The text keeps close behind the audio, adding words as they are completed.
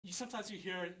sometimes you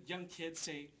hear young kids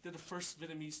say they're the first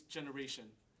Vietnamese generation.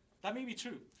 That may be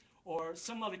true. Or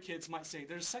some other kids might say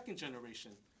they're the second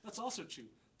generation. That's also true.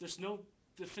 There's no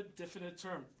definite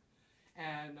term.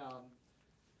 And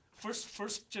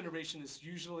first generation is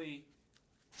usually,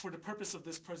 for the purpose of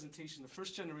this presentation, the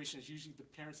first generation is usually the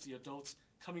parents, the adults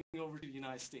coming over to the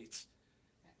United States.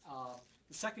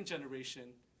 The second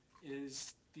generation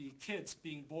is the kids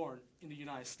being born in the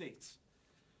United States.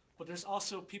 But there's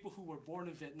also people who were born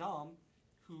in Vietnam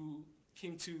who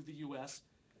came to the US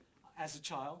as a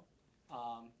child.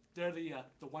 They're the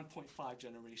 1.5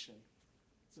 generation.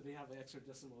 So they have an extra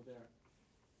decimal there.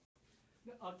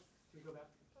 Can we go back?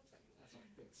 That's all,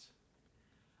 thanks.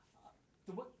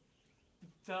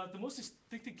 The most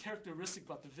distinctive characteristic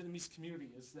about the Vietnamese community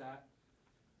is that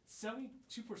 72%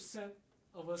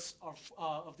 of us are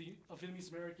of Vietnamese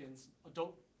Americans,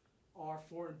 adult, are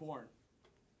foreign born,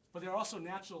 but they're also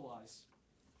naturalized.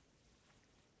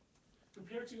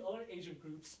 Compared to other Asian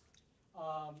groups,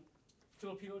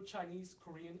 Filipino, Chinese,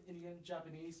 Korean, Indian,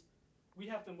 Japanese, we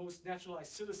have the most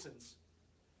naturalized citizens.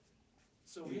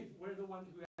 So we're the one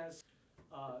who has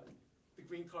the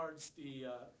green cards, the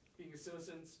being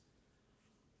citizens.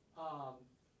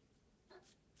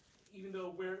 Even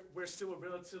though we're still a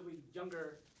relatively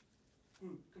younger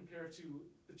group compared to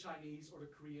the Chinese or the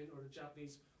Korean or the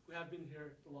Japanese who have been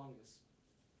here the longest.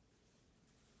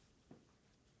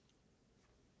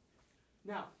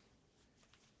 Now,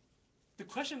 the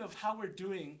question of how we're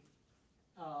doing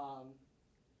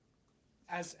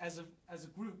as a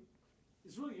group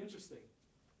is really interesting.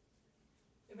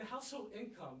 In the household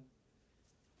income,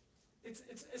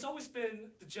 it's always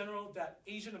been the general that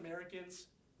Asian Americans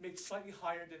make slightly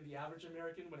higher than the average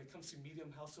American when it comes to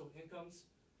medium household incomes.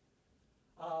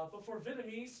 But for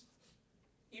Vietnamese,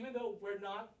 even though we're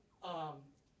not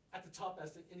at the top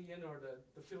as the Indian or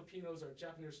the Filipinos or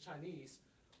Japanese or Chinese,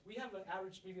 we have an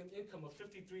average median income of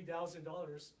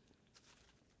 $53,000,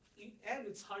 and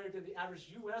it's higher than the average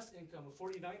U.S. income of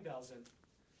 $49,000.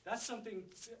 That's something,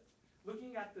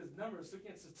 looking at the numbers,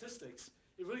 looking at statistics,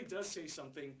 it really does say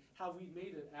something how we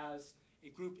made it as a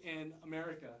group in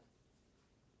America.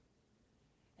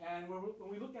 And when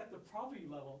we look at the poverty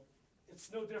level,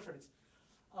 it's no different.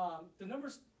 The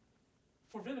numbers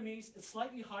for Vietnamese, it's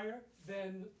slightly higher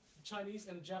than the Chinese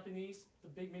and the Japanese, the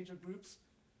big major groups,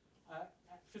 at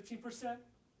 15%.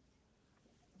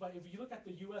 But if you look at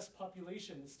the US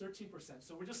population, it's 13%.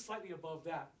 So we're just slightly above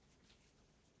that.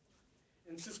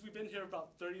 And since we've been here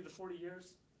about 30 to 40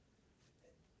 years,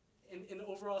 in the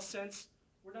overall sense,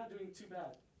 we're not doing too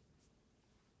bad.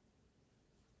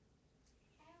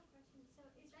 I have a question. So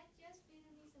is that just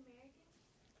Vietnamese Americans?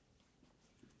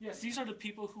 Yes, these are the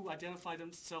people who identify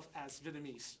themselves as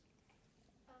Vietnamese.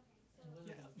 Okay, so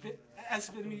Yeah, as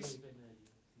Vietnamese.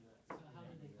 So how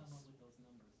did they come up with those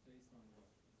numbers? Based on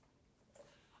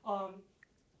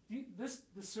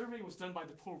what? The survey was done by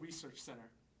the Pew Research Center.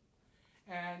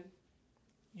 And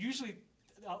usually,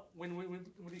 when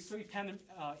they study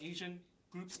Asian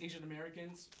groups, Asian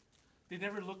Americans, they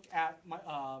never look at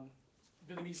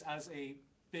Vietnamese as a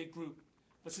big group.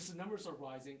 But since the numbers are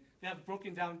rising, they have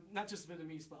broken down not just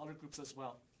Vietnamese, but other groups as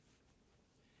well.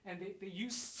 And they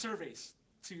use surveys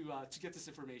to get this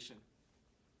information.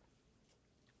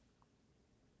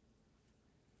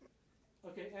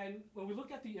 Okay, and when we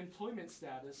look at the employment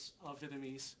status of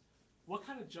Vietnamese, what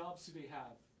kind of jobs do they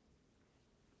have?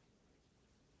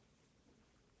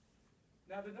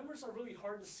 Now, the numbers are really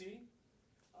hard to see,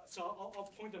 so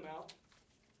I'll point them out.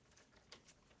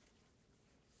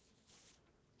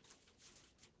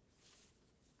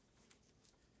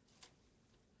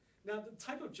 Now, the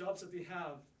type of jobs that they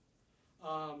have,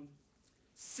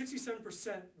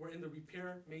 67% were in the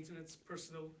repair, maintenance,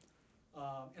 personal,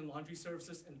 and laundry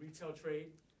services and retail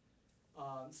trade.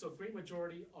 So a great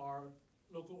majority are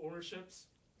local ownerships.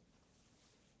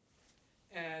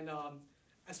 And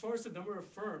as far as the number of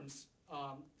firms,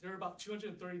 there are about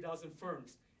 230,000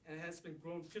 firms, and it has been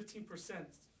grown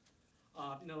 15%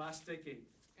 in the last decade.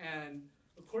 And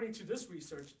according to this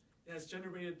research, it has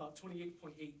generated about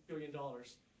 $28.8 billion.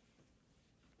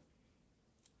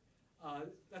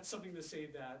 That's something to say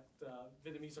that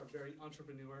Vietnamese are very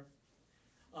entrepreneur.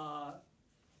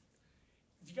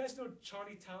 Do you guys know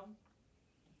Charlie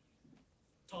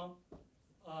Tom?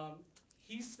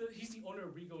 He's the owner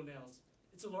of Rigo Nails.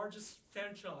 It's the largest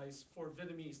franchise for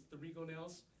Vietnamese, the Rigo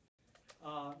Nails.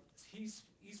 He's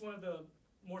one of the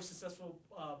more successful,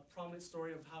 prominent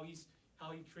story of how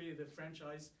he created the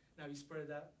franchise. Now he spread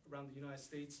that around the United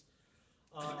States.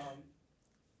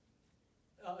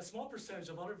 A small percentage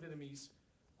of other Vietnamese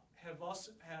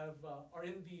are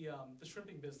in the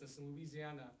shrimping business in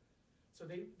Louisiana. So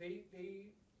they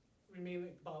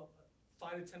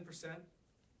 5 to 10%.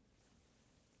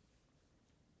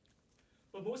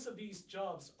 But most of these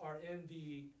jobs are in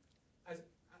the,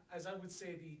 as I would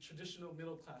say, the traditional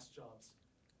middle class jobs,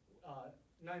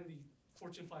 not in the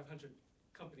Fortune 500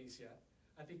 companies yet.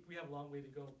 I think we have a long way to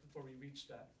go before we reach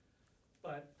that.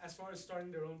 But as far as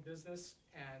starting their own business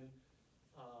and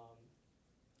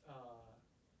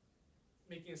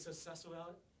making a success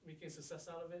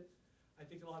out of it, I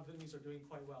think a lot of Vietnamese are doing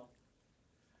quite well.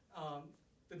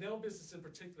 The nail business in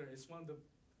particular is one of the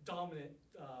dominant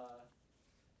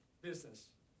business.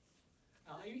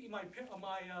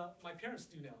 My parents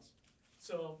do nails,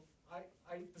 so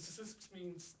the statistics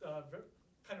means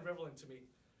kind of relevant to me.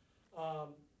 I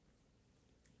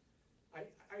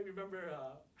remember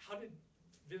how did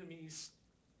Vietnamese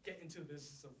get into the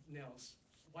business of nails?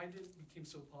 Why did it become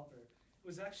so popular? It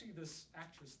was actually this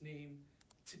actress named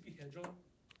Tippi Hedren.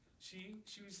 She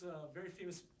was a very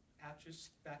famous actress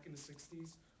back in the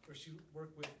 60s, where she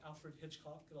worked with Alfred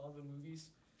Hitchcock in all of the movies.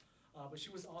 But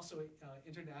she was also an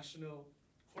international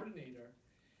coordinator,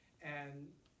 and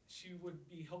she would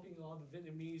be helping all the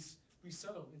Vietnamese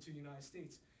resettle into the United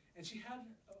States. And she had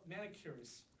a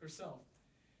manicurist herself.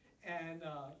 And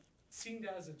seeing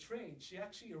that as a trade, she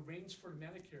actually arranged for the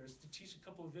manicurist to teach a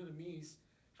couple of Vietnamese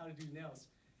how to do nails.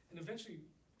 And eventually,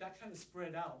 that kind of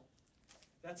spread out.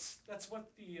 That's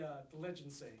what the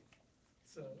legends say.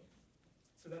 So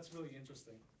that's really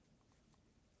interesting.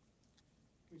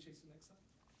 Can we chase the next slide?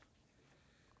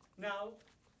 Now,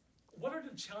 what are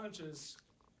the challenges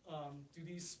do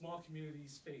these small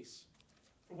communities face?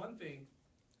 For one thing,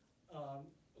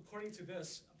 according to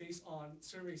this, based on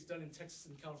surveys done in Texas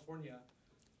and California,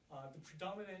 the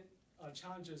predominant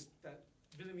challenges that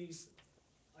Vietnamese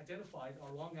identified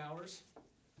are long hours,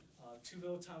 too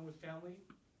little time with family,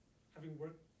 having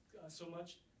worked so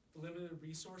much, the limited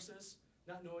resources,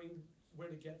 not knowing where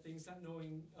to get things, not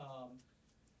knowing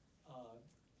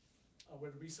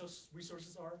where the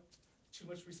resources are, too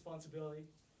much responsibility,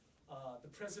 the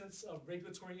presence of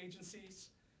regulatory agencies.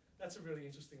 That's a really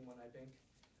interesting one, I think.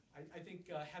 I think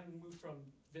having moved from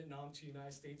Vietnam to the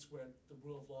United States, where the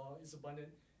rule of law is abundant,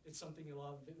 it's something a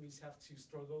lot of Vietnamese have to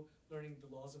struggle, learning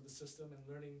the laws of the system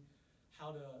and learning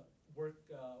how to work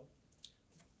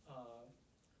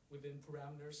within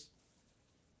parameters.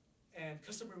 And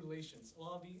customer relations. A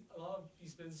lot of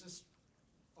these businesses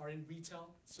are in retail,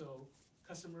 so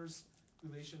customers'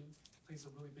 relation plays a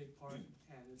really big part,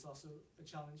 and it's also a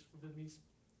challenge for Vietnamese.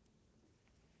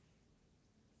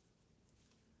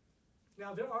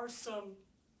 Now, there are some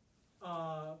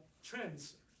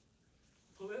trends.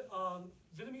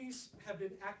 Vietnamese have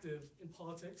been active in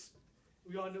politics.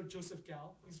 We all know Joseph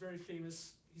Gao. He's very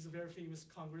famous. He's a very famous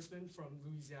congressman from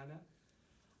Louisiana.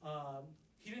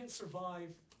 He didn't survive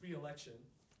re-election.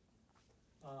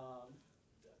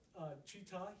 Tri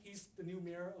Ta, he's the new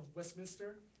mayor of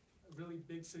Westminster, a really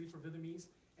big city for Vietnamese,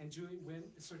 and Juliet Nguyen,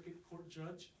 a circuit court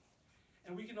judge.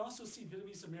 And we can also see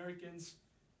Vietnamese Americans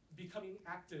becoming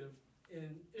active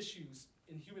in issues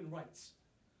in human rights.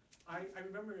 I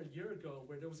remember a year ago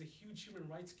where there was a huge human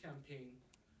rights campaign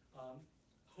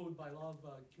held by a lot of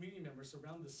community members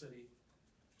around the city,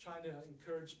 trying to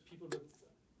encourage people to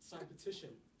sign a petition,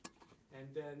 and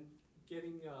then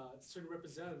getting certain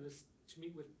representatives to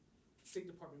meet with State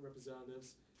Department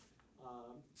representatives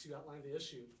to outline the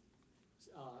issue.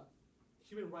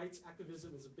 Human rights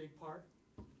activism is a big part,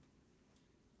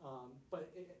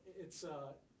 but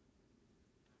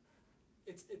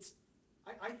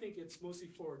I think it's mostly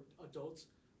for adults.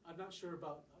 I'm not sure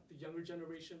about the younger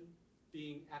generation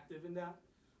being active in that.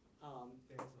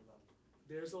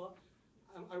 There's a lot.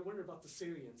 I wonder about the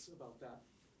salience about that.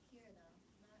 Here though,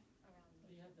 not around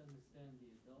But you have to understand the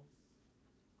adults,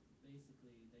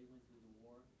 basically, they went through the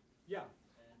war. Yeah,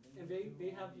 And and they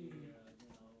they went have through the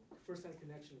all the, first-hand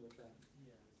connection with that.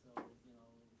 yeah, so,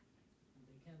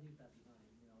 they can't leave that behind,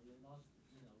 they lost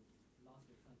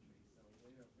their country, so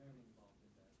they are very involved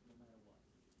in that, no matter what.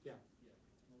 Yeah. Yeah,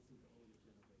 mostly the older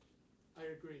generation.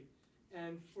 I agree.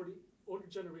 And for the older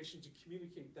generation to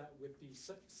communicate that with the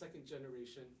second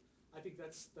generation, I think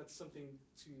that's something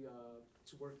to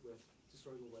work with, to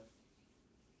struggle with.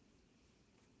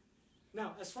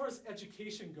 Now, as far as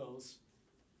education goes,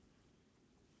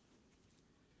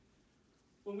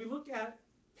 when we look at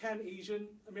Pan-Asian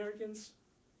Americans,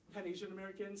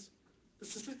 the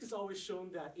statistics always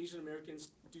shown that Asian Americans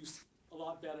do a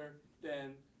lot better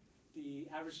than the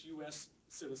average US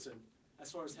citizen as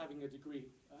far as having a degree,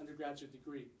 an undergraduate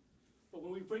degree. But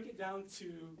when we break it down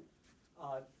to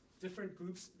different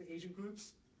groups, the Asian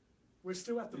groups, we're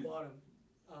still at the bottom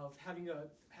of having a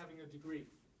degree.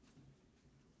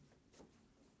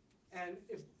 And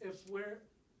if we're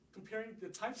comparing the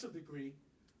types of degree,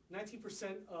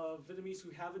 19% of Vietnamese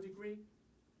who have a degree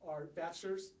are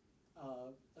bachelor's.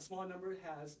 A small number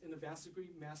has an advanced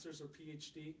degree, master's or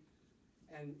PhD.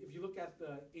 And if you look at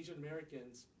the Asian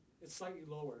Americans, it's slightly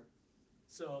lower.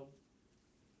 So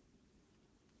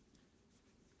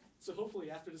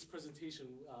hopefully after this presentation,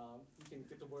 we can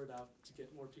get the word out to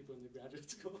get more people into graduate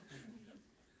school.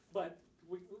 But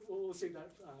we'll save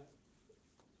that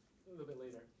a little bit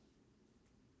later.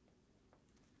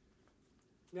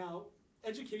 Now,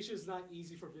 education is not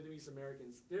easy for Vietnamese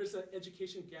Americans. There's an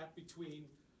education gap between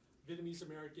Vietnamese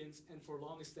Americans and for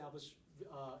long-established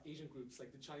Asian groups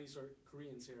like the Chinese or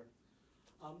Koreans here.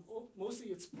 Mostly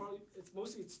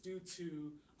it's due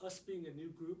to us being a new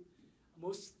group.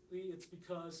 Mostly it's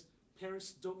because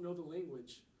parents don't know the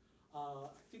language. I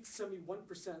think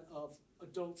 71% of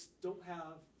adults don't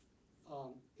have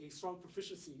a strong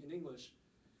proficiency in English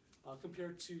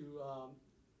compared to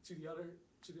the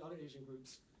other Asian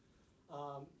groups.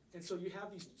 And so you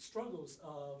have these struggles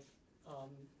of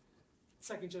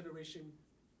second generation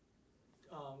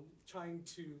trying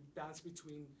to balance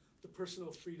between the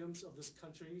personal freedoms of these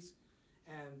countries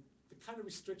and the kind of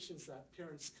restrictions that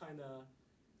parents kind of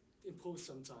impose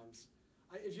sometimes.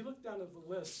 If you look down at the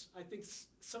list, I think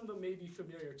some of them may be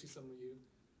familiar to some of you,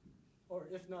 or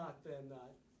if not, then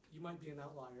you might be an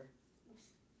outlier.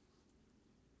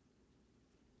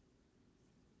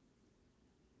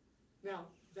 Now,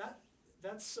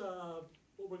 that's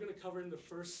what we're going to cover in the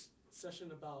first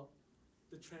session about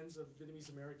the trends of Vietnamese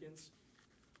Americans.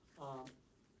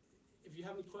 If you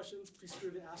have any questions, please feel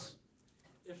free to ask.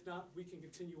 If not, we can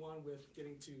continue on with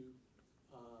getting to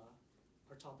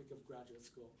our topic of graduate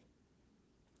school.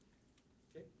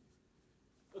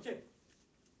 Okay.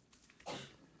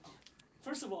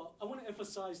 First of all, I want to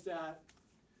emphasize that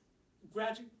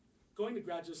going to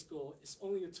graduate school is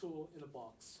only a tool in a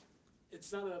box.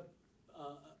 It's not a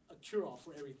cure-all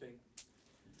for everything.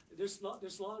 There's a lot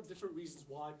of different reasons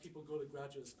why people go to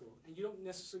graduate school, and you don't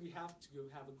necessarily have to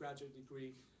have a graduate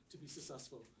degree to be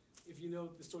successful. If you know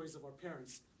the stories of our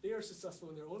parents, they are successful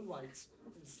in their own rights,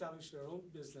 and establish their own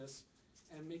business,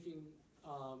 and making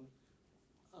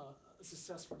a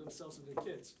success for themselves and their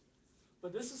kids.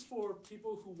 But this is for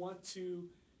people who want to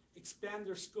expand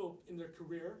their scope in their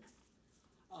career.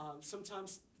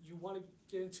 Sometimes you want to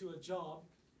get into a job,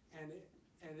 and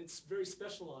it's very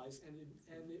specialized, and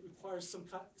it requires some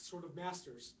sort of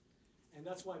master's. And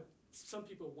that's why some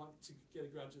people want to get a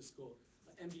graduate school,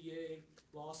 an MBA,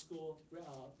 law school,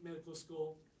 medical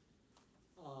school,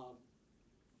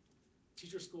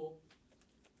 teacher school.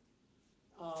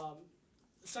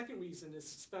 The second reason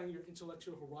is expanding your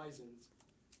intellectual horizons,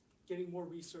 getting more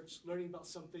research, learning about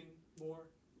something more,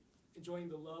 enjoying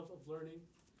the love of learning,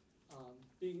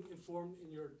 being informed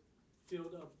in your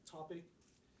field of topic.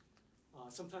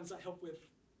 Sometimes that helps with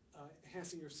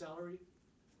enhancing your salary.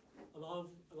 A lot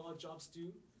of jobs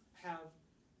do have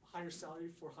higher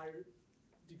salary for higher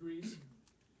degrees.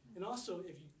 And also,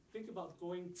 if you think about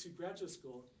going to graduate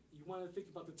school, you want to think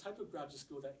about the type of graduate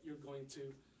school that you're going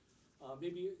to.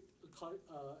 Maybe a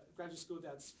graduate school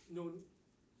that's known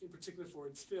in particular for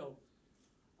its field.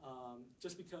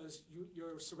 Just because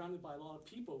you're surrounded by a lot of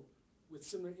people with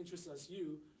similar interests as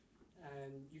you,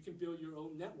 and you can build your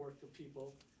own network of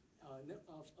people,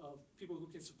 of people who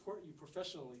can support you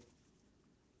professionally.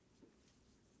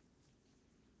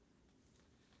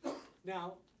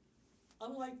 Now,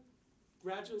 unlike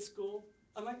undergraduate school,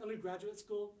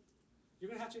 you're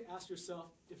going to have to ask yourself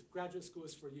if graduate school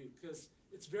is for you, because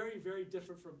it's very, very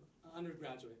different from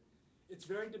undergraduate. It's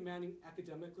very demanding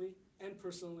academically and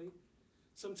personally.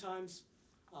 Sometimes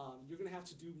you're going to have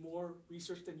to do more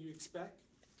research than you expect.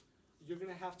 You're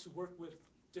going to have to work with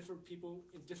different people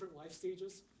in different life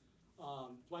stages.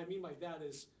 What I mean by that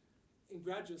is, in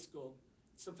graduate school,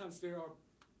 sometimes there are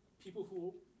people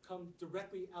who come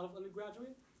directly out of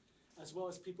undergraduate, as well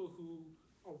as people who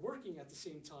are working at the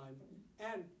same time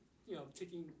and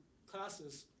taking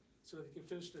classes so that they can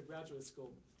finish their graduate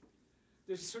school.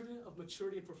 There's a certain of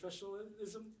maturity and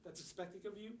professionalism that's expected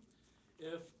of you.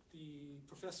 If the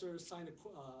professor assigned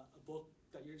a book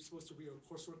that you're supposed to read or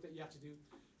coursework that you have to do,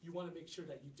 you want to make sure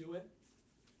that you do it.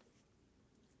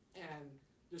 And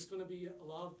there's going to be a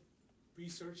lot of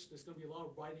research, there's going to be a lot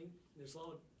of writing, and there's a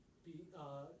lot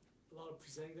of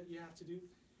presenting that you have to do,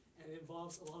 and it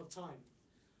involves a lot of time.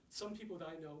 Some people that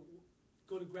I know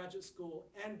go to graduate school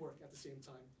and work at the same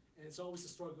time, and it's always a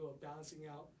struggle of balancing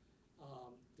out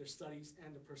their studies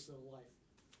and their personal life,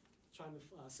 trying to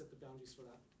set the boundaries for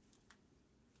that.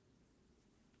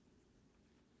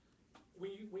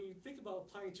 When you think about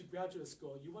applying to graduate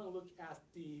school, you want to look at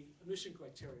the admission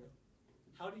criteria.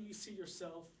 How do you see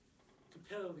yourself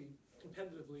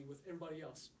competitively with everybody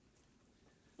else.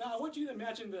 Now, I want you to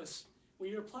imagine this. When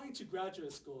you're applying to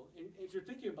graduate school, and if you're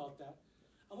thinking about that,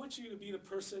 I want you to be the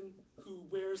person who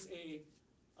wears a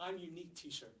 "I'm unique"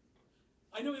 t-shirt.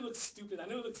 I know it looks stupid. I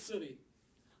know it looks silly.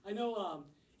 I know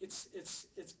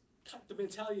the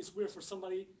mentality is weird for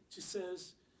somebody to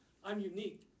says, "I'm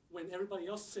unique," when everybody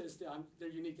else says that they're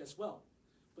unique as well.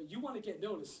 But you want to get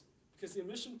noticed because the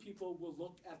admission people will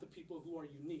look at the people who are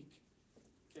unique.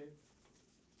 Okay.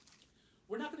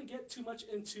 We're not going to get too much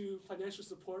into financial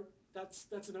support.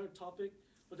 That's another topic.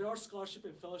 But there are scholarship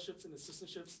and fellowships and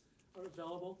assistantships are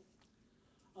available.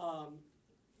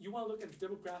 You want to look at the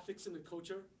demographics and the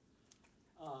culture.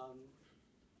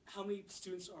 How many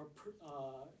students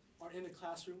are in the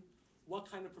classroom? What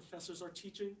kind of professors are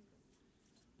teaching?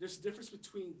 There's a difference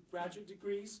between graduate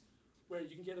degrees, where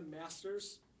you can get a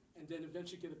master's and then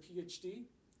eventually get a PhD,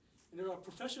 and there are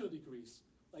professional degrees,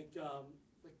 like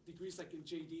degrees like in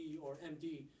JD or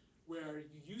MD, where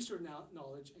you use your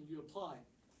knowledge and you apply.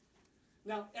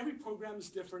 Now, every program is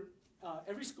different.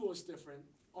 Every school is different.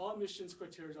 All admissions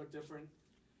criteria are different.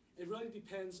 It really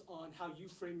depends on how you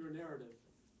frame your narrative.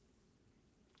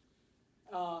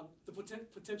 The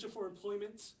potential for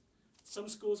employment. Some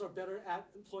schools are better at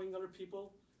employing other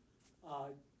people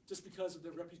just because of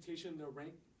their reputation and their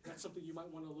rank. That's something you might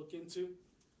want to look into.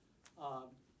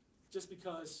 Just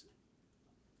because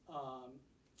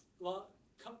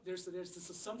there's this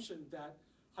assumption that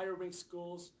higher ranked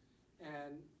schools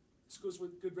and schools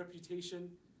with good reputation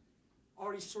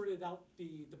already sorted out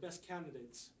the best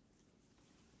candidates.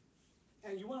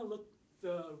 And you want to look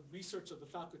the research of the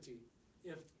faculty.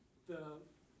 If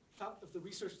the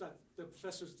research that the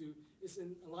professors do is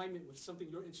in alignment with something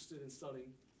you're interested in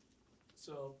studying.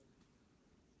 So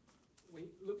we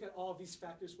look at all of these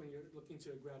factors when you're looking to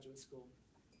a graduate school.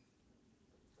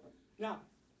 Now,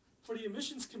 for the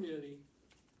admissions community,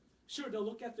 sure, they'll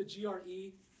look at the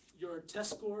GRE, your test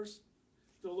scores,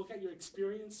 they'll look at your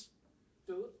experience,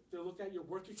 they'll look at your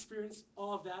work experience.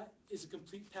 All of that is a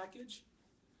complete package.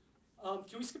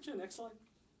 Can we skip to the next slide?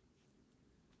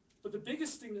 But the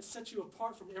biggest thing that sets you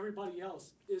apart from everybody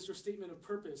else is your statement of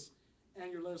purpose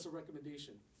and your letters of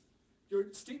recommendation.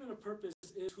 Your statement of purpose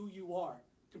is who you are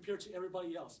compared to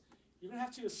everybody else. You're going to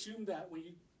have to assume that when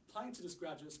you apply into this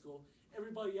graduate school,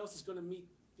 everybody else is going to meet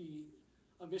the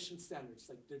admission standards,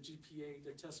 like their GPA,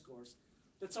 their test scores.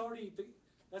 That's already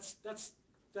that's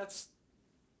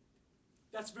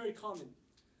very common.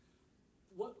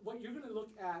 What you're going to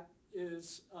look at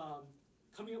is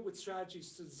coming up with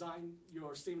strategies to design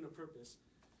your statement of purpose.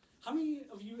 How many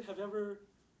of you have ever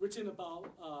written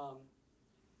about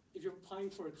if you're applying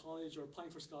for a college or applying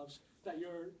for scholarships that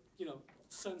your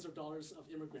sons or daughters of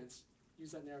immigrants?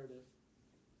 Use that narrative.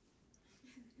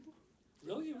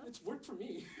 Really, it's worked for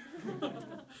me.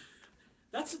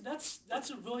 That's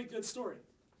a really good story,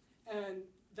 and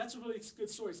that's a really good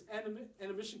story. And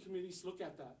admission committees look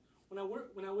at that.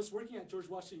 When I was working at George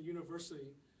Washington University,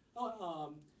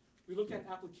 we looked at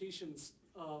applications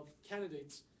of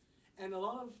candidates, and a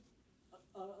lot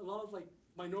of like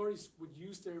minorities would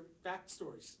use their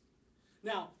backstories.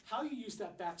 Now, how you use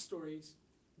that backstories,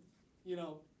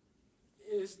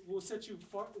 will set you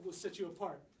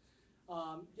apart.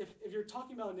 If you're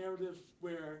talking about a narrative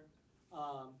where,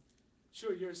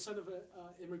 sure, you're a son of an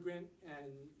immigrant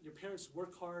and your parents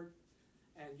work hard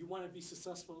and you want to be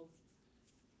successful,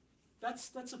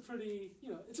 that's a pretty,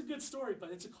 it's a good story, but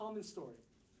it's a common story.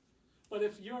 But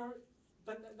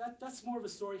that's more of a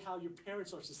story how your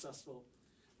parents are successful.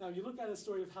 Now you look at a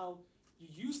story of how you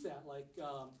use that, like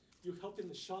you help in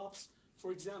the shops,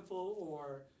 for example,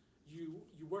 or you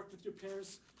work with your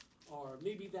parents, or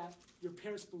maybe that your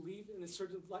parents believe in a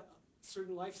certain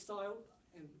lifestyle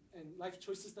and life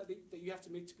choices that you have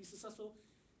to make to be successful,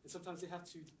 and sometimes they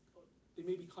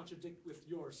maybe contradict with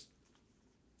yours.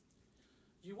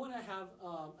 You want to have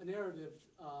a narrative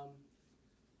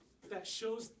that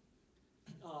shows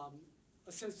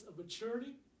a sense of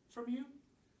maturity from you,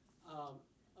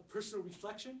 a personal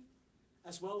reflection,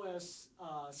 as well as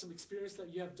some experience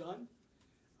that you have done.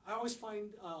 I always find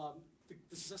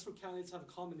the successful candidates have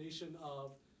a combination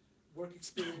of work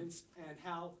experience and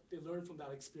how they learn from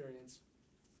that experience.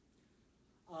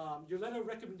 Your letter of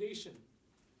recommendation.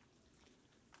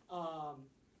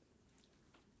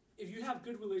 If you have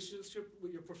good relationship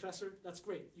with your professor, that's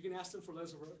great. You can ask them for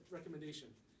letters of recommendation.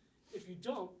 If you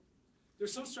don't,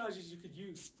 there's some strategies you could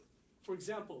use. For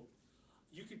example,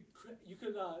 you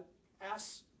could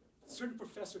ask a certain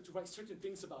professor to write certain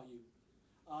things about you.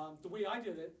 The way I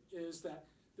did it is that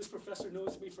this professor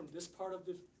knows me from this part of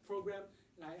the program,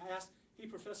 and I asked, hey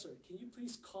professor, can you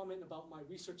please comment about my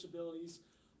research abilities,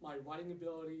 my writing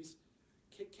abilities,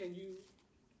 can you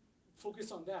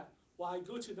focus on that? While I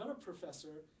go to another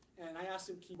professor and I ask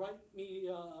him, can you write me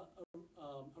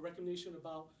a recommendation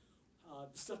about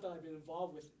the stuff that I've been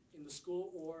involved with in the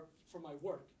school or for my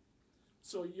work?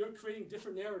 So you're creating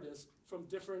different narratives from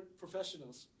different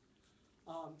professionals.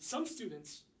 Some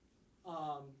students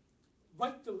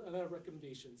write the letter of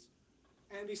recommendations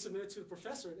and they submit it to the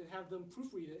professor and have them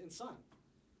proofread it and sign.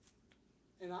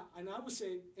 And I would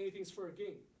say anything's for a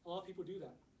gain. A lot of people do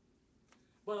that.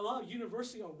 But a lot of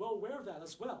universities are well aware of that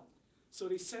as well. So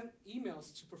they send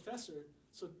emails to professors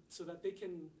so that they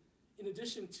can, in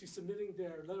addition to submitting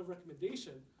their letter of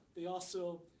recommendation, they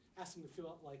also ask them to fill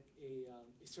out like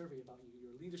a survey about you,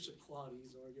 your leadership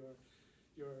qualities or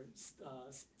your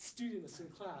studentness in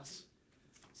class.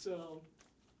 So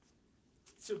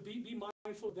be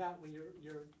mindful of that when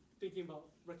you're thinking about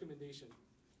recommendation.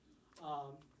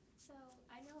 So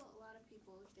I know a lot of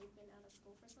people, they've been out of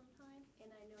school for some time, and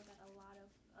I know that a lot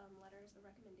of letters of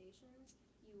recommendations,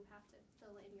 you have to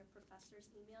fill in your professor's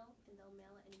email, and they'll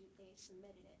mail it, and they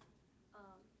submitted it.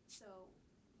 So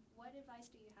what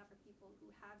advice do you have for people who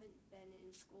haven't been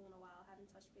in school in a while, haven't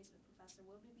touched base with a professor?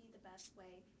 What would be the best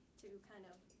way to kind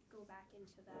of go back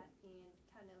into that and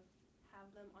kind of have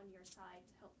them on your side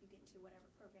to help you get into whatever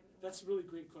program you want? That's a really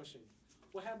great question.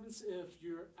 What happens if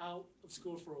you're out of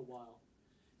school for a while?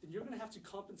 Then you're going to have to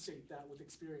compensate that with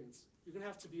experience. You're going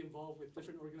to have to be involved with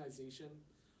different organizations,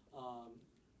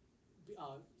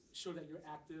 show that you're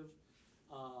active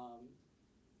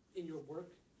in your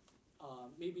work.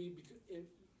 Maybe because if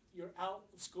you're out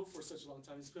of school for such a long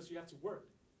time, it's because you have to work.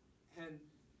 And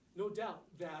no doubt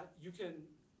that you can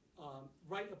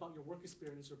write about your work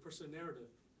experience or personal narrative.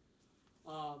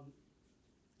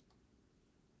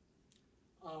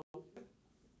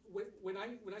 When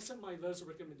I sent my letters of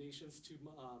recommendations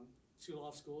to a lot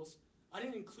of schools, I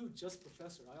didn't include just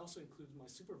professor. I also included my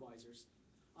supervisors.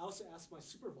 I also asked my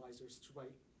supervisors to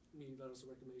write me letters of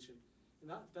recommendation,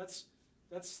 and that's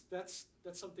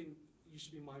something you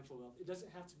should be mindful of. It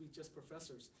doesn't have to be just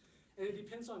professors, and it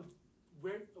depends on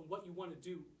what you want to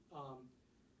do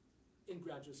in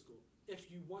graduate school. If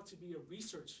you want to be a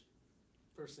research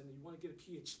person and you want to get a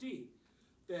PhD,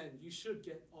 then you should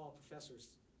get all professors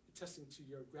attesting to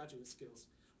your graduate skills,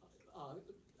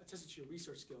 attesting to your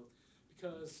research skill,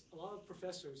 because a lot of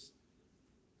professors,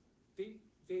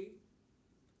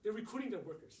 they're recruiting their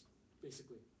workers,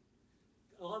 basically.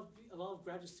 A lot of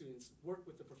graduate students work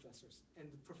with the professors, and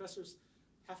the professors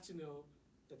have to know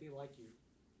that they like you,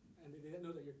 and they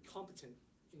know that you're competent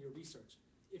in your research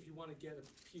if you want to get a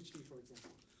PhD, for example.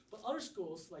 But other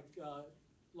schools, like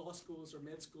law schools or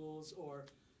med schools or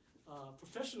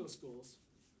professional schools,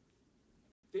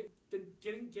 then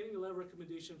getting a letter of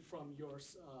recommendation from your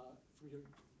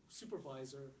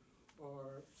supervisor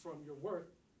or from your work,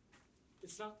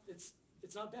 it's not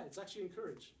bad. It's actually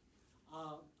encouraged.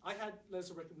 I had letters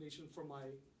of recommendation from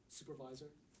my supervisor,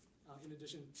 in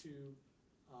addition to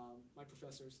my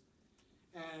professors.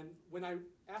 And when I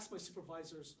asked my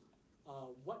supervisors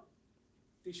what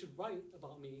they should write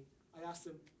about me, I asked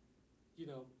them, you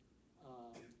know,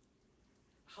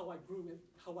 how I grew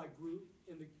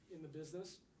in the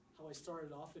business, how I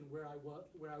started off, and where I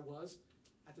was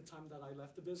at the time that I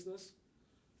left the business,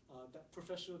 that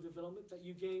professional development that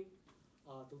you gained,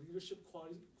 the leadership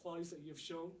qualities that you have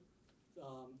shown, the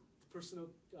personal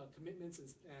commitments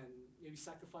and maybe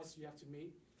sacrifices you have to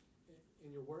make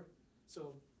in your work.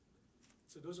 So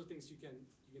those are things you can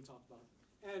talk about.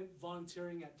 And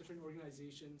volunteering at different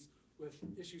organizations with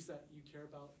issues that you care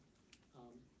about,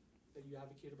 that you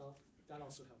advocate about, that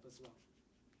also helps as well.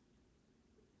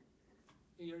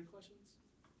 Any other questions?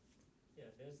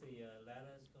 Yeah, there's the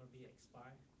letters going to be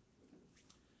expired.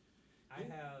 I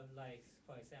Yeah. have, like,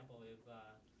 for example, if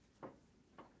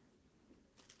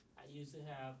I used to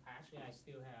have, actually I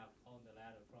still have all the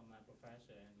letter from my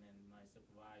professor and then my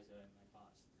supervisor and my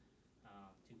boss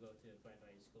to go to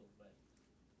graduate school, but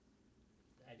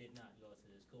I did not go to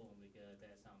the school because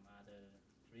there's some other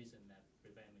reason that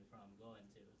prevent me from going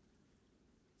to.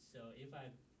 So if I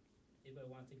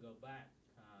want to go back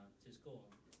to school,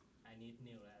 I need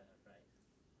new letter, right?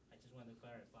 I just want to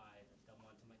clarify.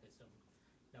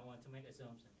 Don't want to make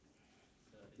assumption.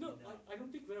 So No, you know. I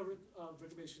don't think letter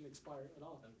recommendation expired at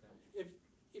all. Okay.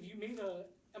 If you made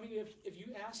if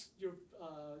you ask the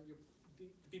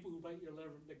people who write your letter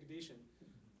of recommendation,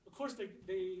 of course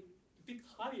they think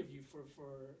highly of you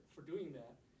for doing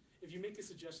that. If you make a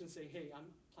suggestion, say, hey, I'm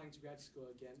applying to graduate school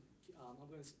again,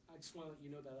 I just want to let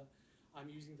you know that I'm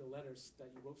using the letters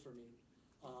that you wrote for me.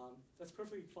 That's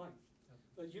perfectly fine. Okay.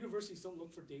 But universities don't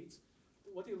look for dates.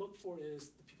 What they look for is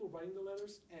the people writing the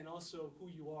letters and also who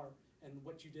you are and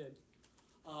what you did.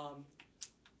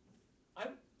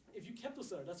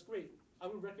 newsletter, that's great. I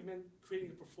would recommend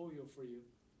creating a portfolio for you.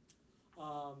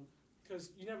 Because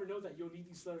you never know that you'll need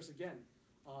these letters again.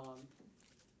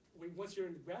 Once you're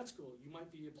in grad school, you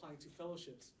might be applying to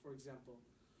fellowships, for example.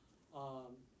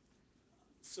 Um,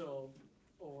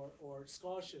 or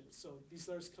scholarships. So these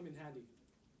letters come in handy.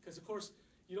 Because of course,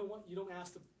 you don't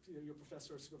ask your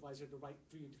professor or supervisor to write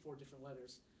 3 to 4 different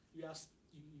letters. You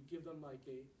give them like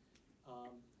a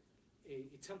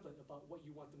template about what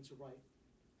you want them to write,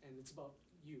 and it's about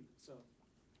you. So.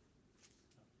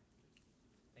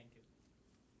 Thank you.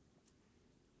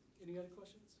 Any other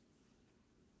questions?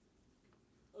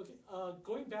 Okay,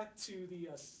 going back to the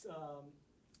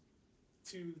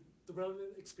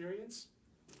relevant experience,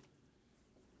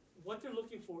 what they're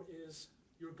looking for is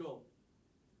your goal.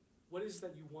 What is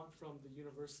that you want from the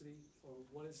university, or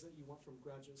what is that you want from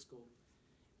graduate school?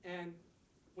 And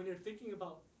when they're thinking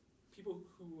about people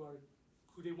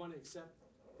who they want to accept,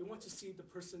 they want to see the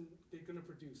person they're going to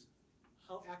produce.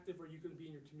 How active are you going to be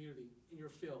in your community, in your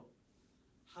field?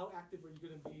 How active are you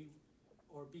going to be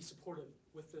or be supportive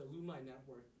with the alumni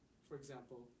network, for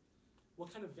example?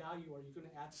 What kind of value are you going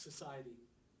to add to society?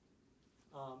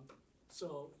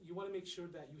 So you want to make sure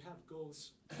that you have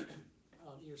goals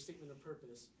in your statement of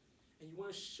purpose. And you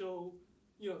want to show,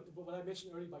 what I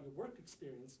mentioned earlier about your work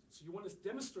experience. So you want to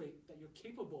demonstrate that you're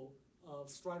capable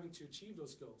of striving to achieve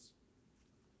those goals.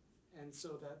 And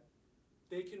so that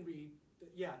they can read that,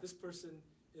 yeah, this person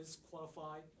is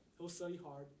qualified, he'll study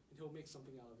hard, and he'll make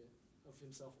something out of it, of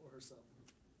himself or herself.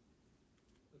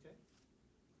 Okay?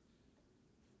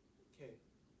 Okay.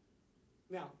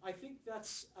 Now, I think I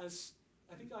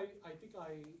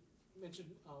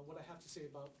mentioned what I have to say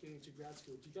about getting to grad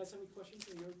school. Do you guys have any questions?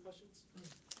 Any other questions?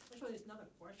 Actually, it's not a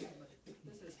question, but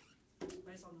this is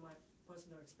based on my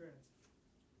personal experience.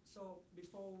 So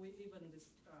before we even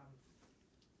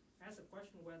ask a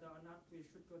question whether or not we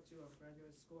should go to a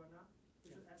graduate school or not,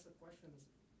 we should ask the question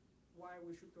why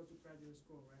we should go to graduate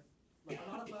school, right? A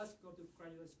lot of us go to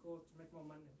graduate school to make more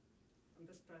money. I'm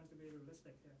just trying to be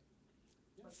realistic here.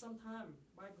 But sometimes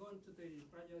by going to the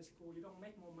graduate school, you don't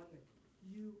make more money.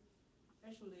 You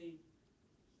actually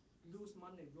lose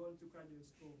money going to graduate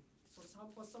school. So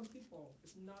for some people,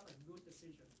 it's not a good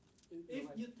decision. If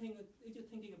you're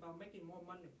thinking about making more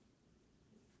money,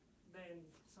 then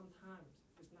sometimes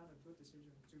it's not a good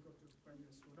decision to go to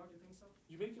graduate school. Don't you think so?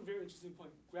 You make a very interesting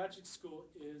point. Graduate school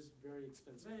is very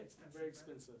expensive. Very expensive. Very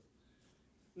expensive.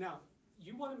 Right? Now,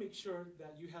 you want to make sure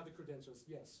that you have the credentials,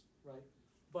 yes, right?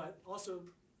 But also,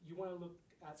 you want to look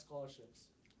at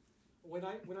scholarships. When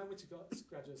I went to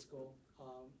graduate school,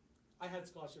 I had a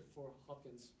scholarship for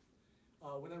Hopkins.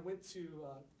 When I went to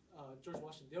George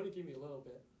Washington, they only gave me a little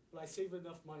bit, but I saved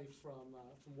enough money from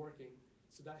working,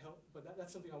 so that helped. But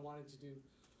that's something I wanted to do.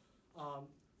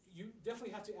 You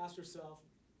definitely have to ask yourself,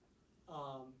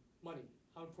 money,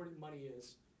 how important money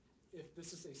is, if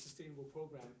this is a sustainable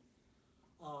program.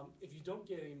 If you don't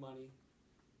get any money,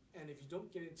 and if you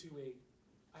don't get into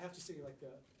I have to say like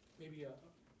maybe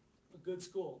a good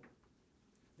school,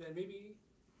 then maybe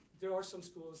there are some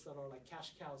schools that are like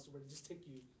cash cows where they just take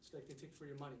you so they can take for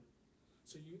your money.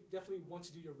 So you definitely want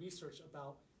to do your research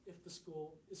about if the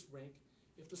school is ranked,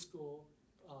 if the school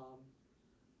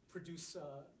produce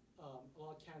a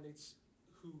lot of candidates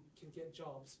who can get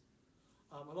jobs.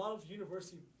 A lot of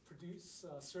universities produce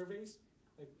surveys,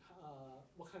 like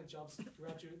what kind of jobs the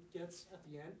graduate gets at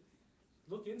the end.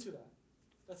 Look into that.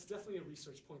 That's definitely a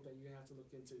research point that you have to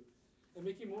look into. And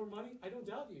making more money, I don't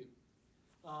doubt you.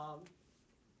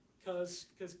 Because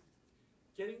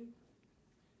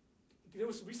there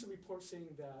was a recent report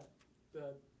saying that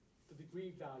the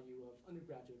degree value of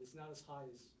undergraduate is not as high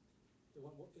as it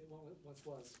once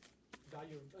was. The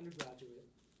value of undergraduate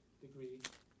degree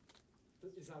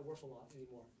is not worth a lot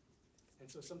anymore. And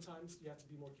so sometimes you have to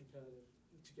be more competitive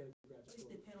to get a graduate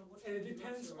school. And it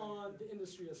depends on the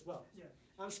industry as well. Yeah.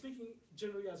 I'm speaking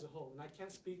generally as a whole, and I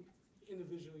can't speak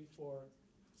individually for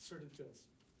certain fields.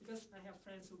 Because I have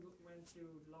friends who went to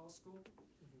law school,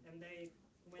 and they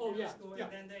went Oh, to yeah, school, yeah.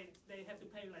 and then they have to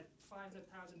pay like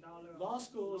 $500,000. Law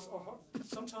schools are hard.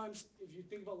 Sometimes, if you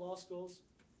think about law schools,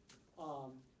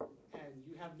 and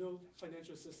you have no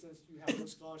financial assistance, you have no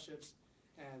scholarships,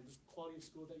 and the quality of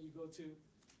school that you go to,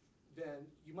 then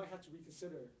you might have to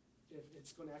reconsider if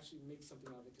it's going to actually make something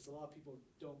of it, because a lot of people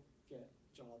don't get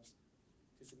jobs,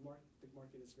 because the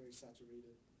market is very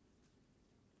saturated.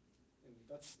 And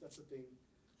that's the thing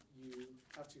you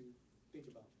have to think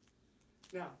about.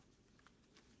 Now,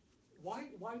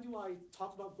 why do I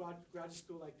talk about graduate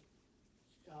school, like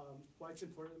why it's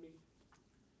important to me?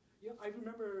 Yeah, I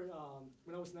remember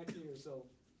when I was 19 years old,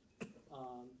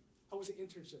 I was an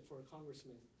internship for a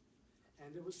congressman,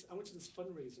 And I went to this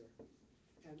fundraiser,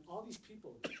 and all these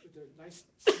people with their nice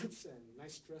suits and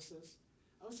nice dresses.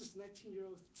 I was this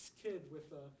 19-year-old kid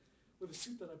with a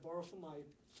suit that I borrowed from my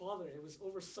father. It was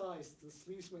oversized. The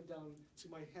sleeves went down to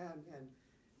my hand, and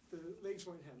the legs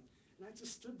weren't hemmed. And I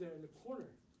just stood there in the corner.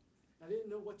 I didn't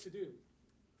know what to do.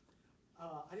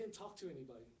 I didn't talk to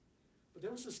anybody. But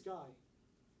there was this guy.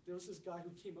 There was this guy who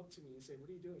came up to me and said, "What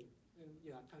are you doing?" And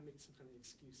I kind of make some kind of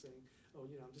excuse saying, "Oh,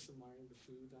 I'm just admiring the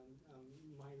food. I'm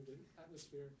admiring the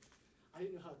atmosphere." I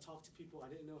didn't know how to talk to people. I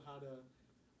didn't know how to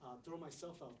throw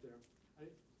myself out there.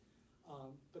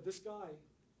 But this guy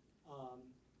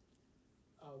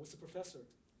was a professor,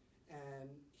 and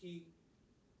he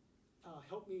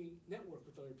helped me network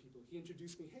with other people. He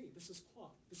introduced me, "Hey, this is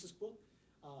Kwok. This is Kwok.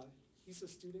 He's a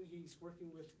student. He's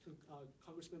working with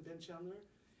Congressman Ben Chandler,"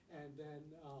 and then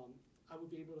I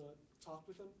would be able to talk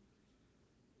with him.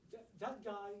 That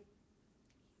guy,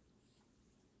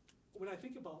 when I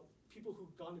think about people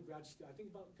who've gone to graduate school, I think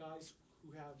about guys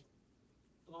who have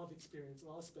a lot of experience, a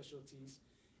lot of specialties,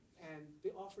 and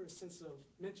they offer a sense of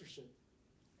mentorship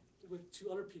to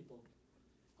other people.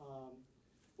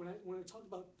 When I talk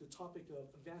about the topic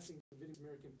of advancing the Vietnamese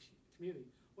American community,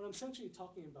 what I'm essentially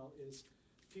talking about is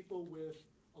people with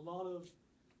a lot of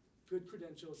good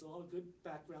credentials, a lot of good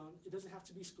background. It doesn't have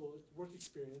to be school, work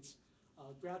experience,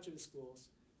 graduate schools,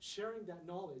 sharing that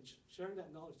knowledge,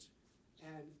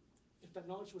 and if that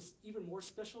knowledge was even more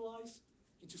specialized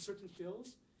into certain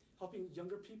fields, helping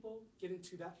younger people get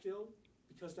into that field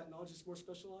because that knowledge is more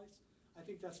specialized, I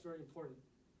think that's very important.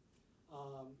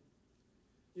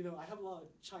 I have a lot of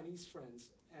Chinese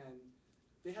friends, and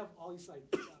they have all these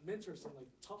mentors in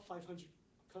top 500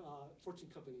 Fortune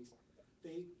companies.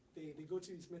 They go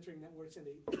to these mentoring networks and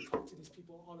they talk to these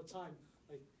people all the time.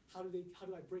 Like, how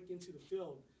do I break into the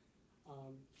field?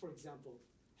 For example,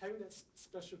 having that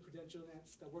special credential,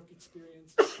 that work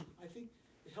experience, I think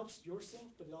it helps yourself,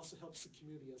 but it also helps the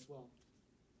community as well.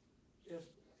 If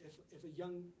a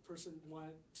young person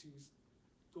wanted to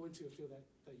go into a field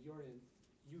that you're in,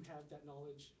 you have that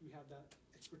knowledge, you have that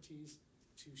expertise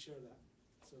to share that.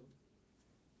 So,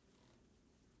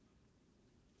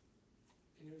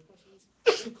 any other questions?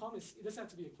 Any comments? It doesn't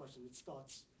have to be a question. It's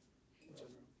thoughts in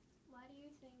general. Why do you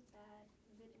think that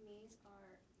Vietnamese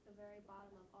are the very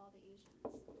bottom of all the Asians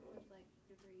with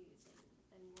degrees,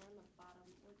 and we're on the bottom,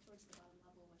 we're towards the bottom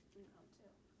level with income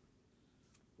too?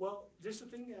 Well, there's a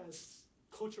thing as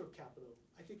cultural capital.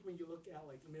 I think when you look at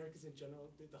Americans in general,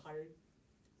 the higher,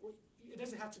 well, it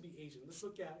doesn't have to be Asian. Let's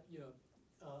look at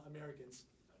Americans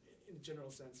in a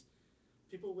general sense.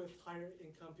 People with higher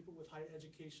income, people with higher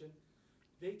education,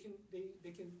 they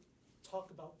can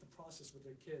talk about the process with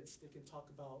their kids. They can talk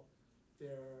about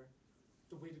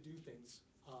the way to do things.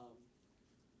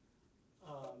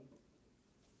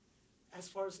 As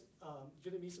far as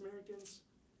Vietnamese Americans,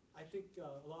 I think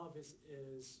a lot of it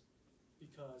is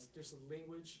because there's a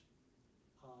language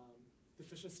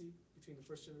deficiency between the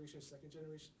first generation and second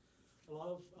generation. A lot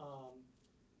of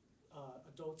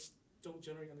adults don't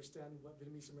generally understand what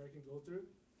Vietnamese Americans go through,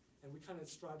 and we kind of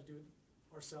strive to do it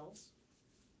ourselves.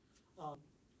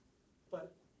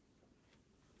 But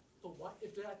why,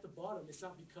 if they're at the bottom, it's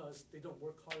not because they don't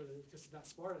work harder, because they're not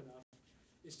smart enough.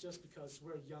 It's just because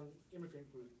we're a young immigrant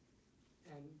group,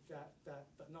 and that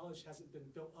knowledge hasn't been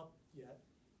built up yet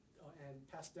and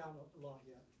passed down a lot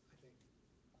yet, I think.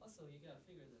 Also, you got to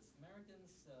figure this.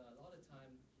 Americans, a lot of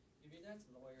time, if your dad's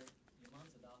a lawyer, your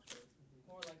mom's a doctor,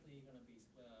 more likely you're going to be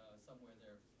somewhere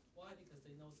there. Why? Because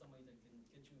they know somebody that can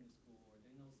get you into school, or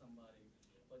they know somebody.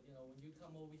 But when you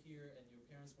come over here and your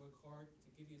parents work hard to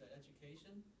give you that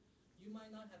education, you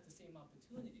might not have the same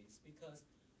opportunities because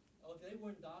if they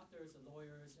weren't doctors or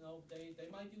lawyers, they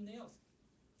might do nails.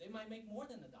 They might make more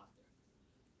than a doctor,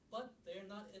 but they're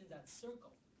not in that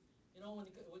circle. When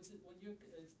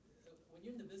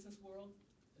you're in the business world,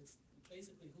 it's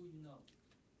basically who you know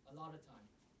a lot of time.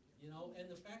 And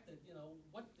the fact that,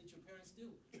 what did your parents do?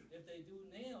 If they do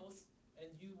nails and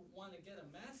you want to get a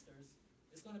master's,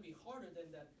 it's going to be harder than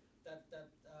that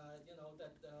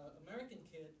American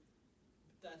kid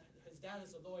that his dad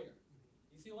is a lawyer.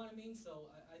 You see what I mean? So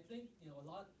I think, a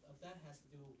lot of that has to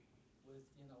do with,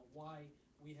 why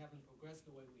we haven't progressed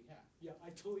the way we have. Yeah, I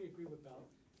totally agree with Val.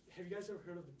 Have you guys ever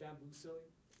heard of the bamboo ceiling?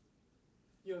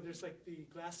 There's the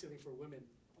glass ceiling for women.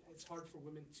 It's hard for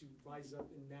women to rise up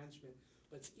in management,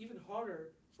 but it's even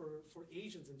harder for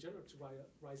Asians in general to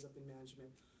rise up in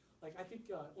management. I think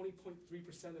only 0.3%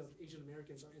 of Asian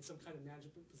Americans are in some kind of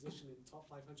management position in top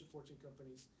 500 Fortune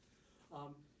companies.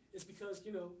 It's because,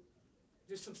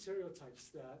 there's some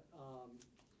stereotypes that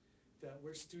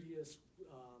we're studious,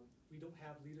 we don't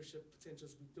have leadership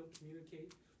potentials, we don't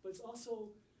communicate, but it's also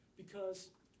because,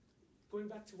 going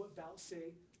back to what Val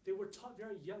say, they were taught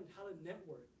very young how to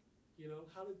network,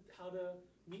 how to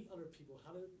meet other people,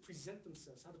 how to present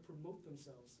themselves, how to promote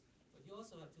themselves. But you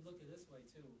also have to look at it this way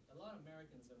too. A lot of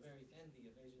Americans are very envy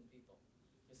of Asian people.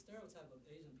 The stereotype of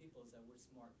Asian people is that we're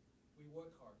smart, we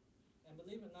work hard. And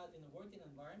believe it or not, in a working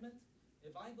environment,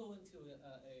 if I go into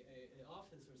a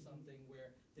office or something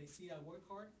where they see I work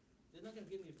hard, they're not going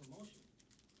to give me a promotion.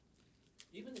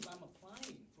 Even if I'm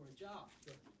applying for a job,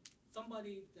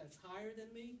 somebody that's higher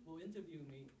than me will interview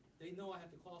me. They know I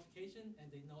have the qualification and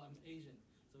they know I'm Asian,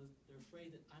 so they're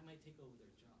afraid that I might take over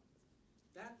their job.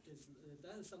 That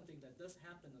is something that does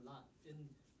happen a lot in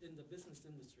the business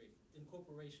industry, in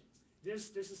corporations.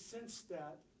 There's a sense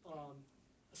that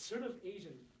assertive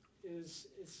Asian is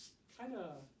kind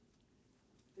of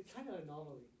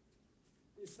anomaly.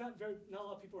 It's not a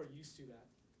lot of people are used to that,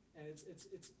 and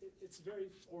it's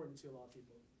very foreign to a lot of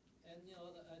people. And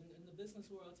in the business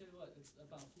world, I'll tell you what, it's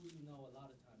about who you know a lot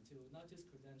of time too, not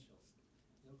just credentials.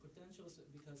 Credentials,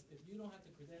 because if you don't have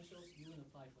the credentials, you wouldn't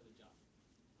apply for the job.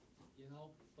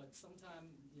 But sometimes,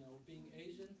 being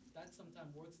Asian, that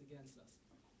sometimes works against us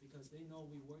because they know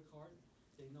we work hard,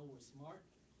 they know we're smart,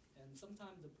 and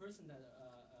sometimes the person that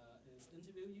is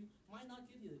interviewing you might not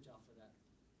give you the job for that.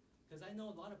 Because I know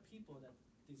a lot of people that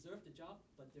deserve the job,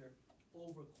 but they're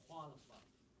overqualified.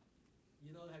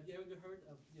 Have you ever heard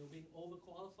of being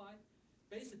overqualified?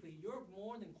 Basically, you're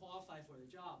more than qualified for the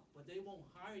job, but they won't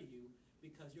hire you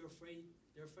because they're afraid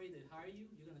they hire you,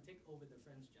 you're going to take over their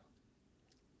friend's job.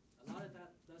 A lot of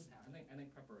that does happen. I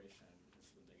think preparation is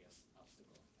the biggest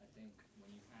obstacle. I think when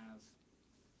you have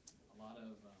a lot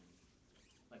of,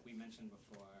 like we mentioned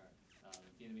before,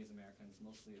 Vietnamese Americans,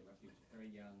 mostly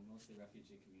very young, mostly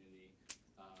refugee community,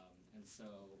 and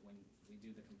so when we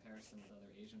do the comparison with other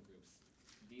Asian groups,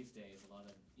 these days a lot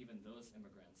of even those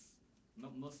immigrants,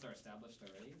 most are established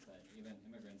already, but even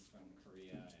immigrants from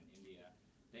Korea and India,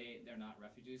 they're not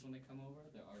refugees when they come over.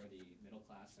 They're already middle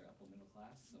class or upper middle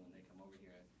class. So when they come over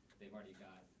here, they've already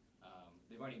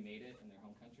made it in their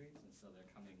home countries, and so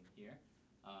they're coming here.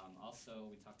 Also,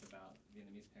 we talked about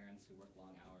Vietnamese parents who work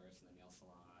long hours in the nail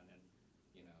salon and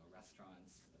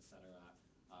restaurants, etc.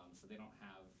 So they don't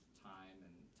have time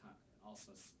and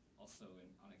also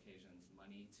on occasions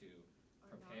money to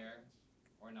prepare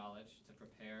or knowledge to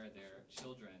prepare their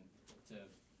children to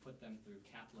put them through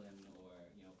Kaplan or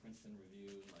Princeton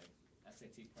Review, like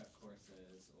SAT prep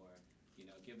courses, or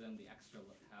give them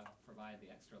provide the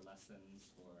extra lessons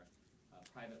for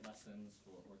private lessons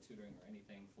or tutoring or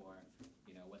anything for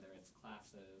whether it's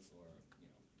classes or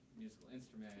musical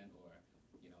instrument or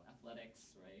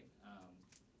athletics, right?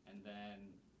 And then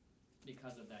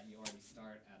because of that, you already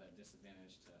start at a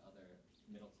disadvantage to other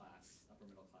middle class, upper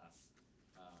middle class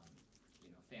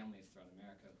families throughout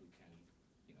America who can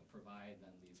provide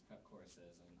them these prep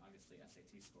courses, and obviously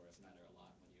SAT scores matter a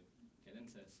lot when you get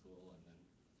into school, and then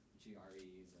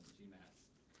GREs and GMATs,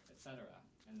 etc.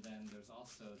 And then there's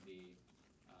also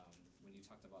when you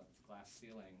talked about glass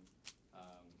ceiling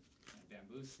and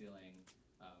bamboo ceiling,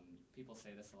 people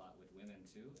say this a lot with women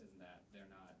too, is that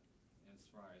they're not, as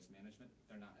far as management,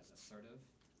 they're not as assertive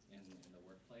in the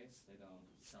workplace. They don't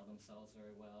sell themselves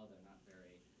very well. They're not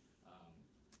very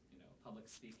public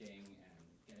speaking and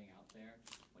getting out there.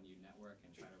 When you network and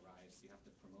try to rise, you have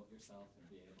to promote yourself and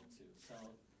be able to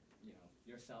sell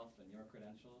yourself and your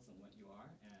credentials and what you are.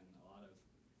 And a lot of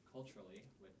culturally,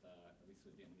 at least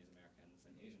with Vietnamese Americans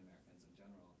and Asian Americans in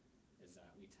general, is that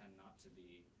we tend not to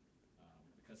be,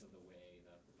 because of the way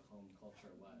the home culture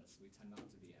was, we tend not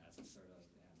to be as assertive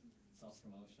and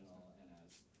self-promotional and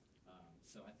as,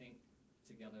 so I think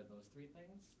together those three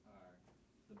things are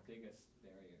the biggest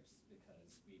barriers,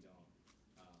 because we don't,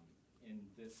 in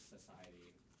this society,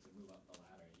 to move up the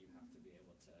ladder, you have to be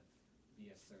able to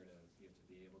be assertive, you have to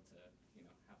be able to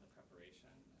have the preparation,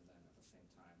 and then at the same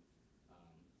time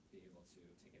be able to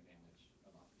take advantage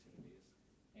of opportunities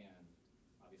and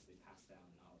obviously pass down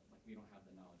knowledge. Like, we don't have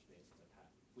the knowledge base to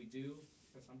pass. We do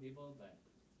for some people, but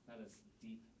not as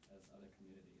deep as other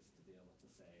communities to be able to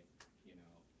say,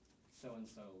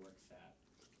 so-and-so works at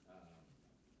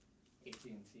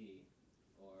AT&T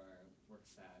or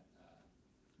works at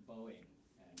Boeing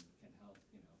and can help,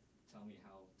 tell me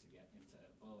how to get into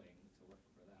Boeing to work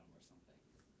for them or something.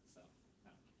 So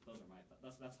those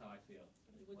are that's how I feel,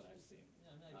 what I've seen.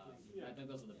 I think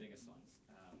those are the biggest ones.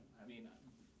 I mean,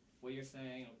 what you're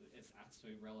saying is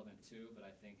actually relevant too, but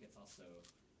I think it's also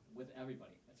with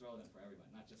everybody. It's relevant for everybody,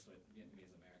 not just with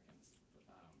Vietnamese Americans.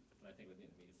 But I think with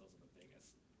Vietnamese, those are the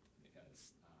biggest,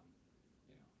 because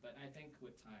but I think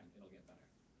with time it'll get better.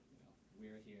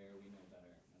 We're here, we know better,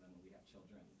 and then when we have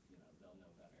children, they'll know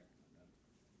better, and then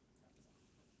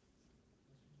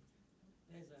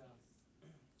is a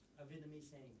Vietnamese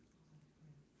saying,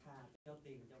 thà cho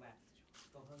tiền cho bạc,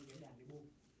 còn hơn dễ dàng để buông,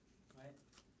 right?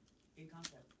 In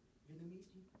concept, Vietnamese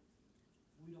people,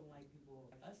 we don't like people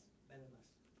like us better than us.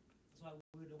 That's why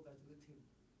we don't got a good team.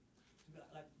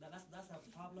 Like that's a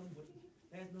problem with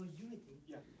there's no unity.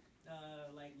 Yeah.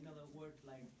 Like the word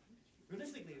like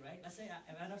realistically, right? Let's say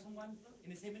if I know someone in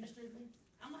the same industry as me,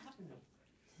 I'm not helping them.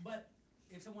 But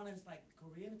if someone is like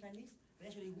Korean or Chinese, they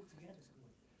actually work together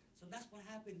somewhere. So that's what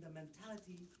happened. The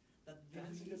mentality that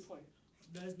That's a good Vietnamese point.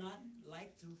 does not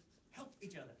like to help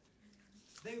each other.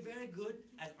 They're very good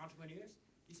as entrepreneurs.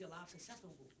 You see a lot of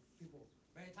successful people,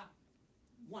 very top.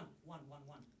 One.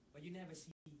 But you never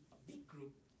see a big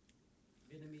group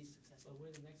Vietnamese successful. But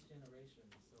we're the next generation,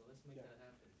 so let's make Yeah. that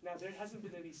happen. Now, there hasn't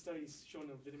been any studies showing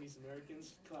of Vietnamese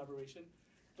Americans collaboration,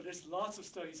 but there's lots of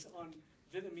studies on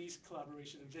Vietnamese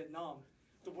collaboration in Vietnam.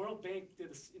 The World Bank did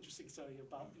this interesting study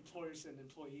about employers and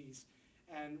employees,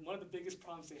 and one of the biggest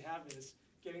problems they have is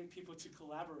getting people to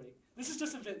collaborate. This is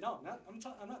just in Vietnam. I'm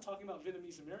not talking about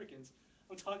Vietnamese Americans.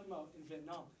 I'm talking about in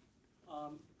Vietnam.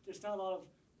 There's not a lot of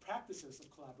practices of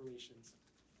collaborations.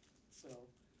 So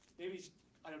maybe,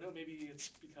 I don't know, maybe it's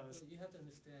because... Well, you have to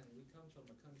understand, we come from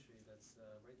a country that's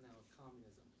right now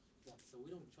communism. Yeah. So we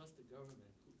don't trust the government.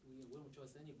 We don't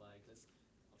trust anybody because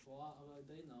for all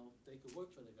they know, they could work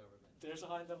for the government. There's a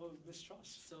high level of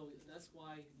mistrust. So that's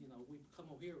why we come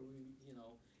over here.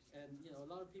 And a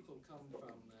lot of people come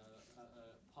from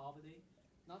poverty,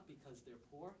 not because they're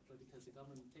poor, but because the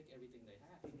government take everything they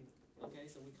have. Okay,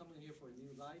 so we come in here for a new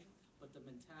life, but the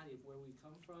mentality of where we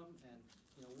come from and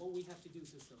what we have to do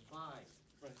to survive.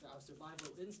 Right. Our survival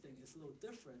instinct is a little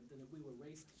different than if we were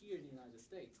raised here in the United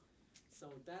States. So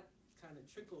that kind of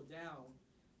trickled down,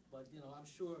 but I'm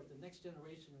sure the next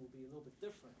generation will be a little bit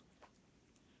different.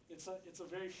 It's a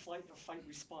very flight or fight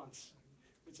response.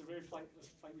 It's a very flight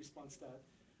response that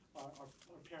our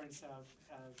parents have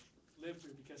lived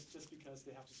through just because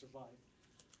they have to survive.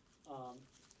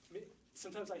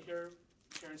 Sometimes I hear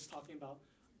parents talking about,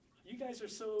 you guys are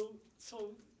so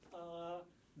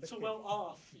well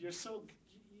off.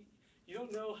 You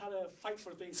don't know how to fight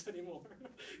for things anymore,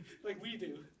 like we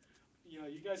do.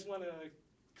 You guys want to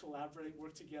collaborate,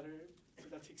 work together,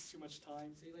 but that takes too much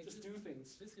time. See, like just do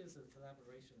things. This is a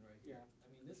collaboration right here. Yeah.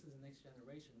 I mean, this is the next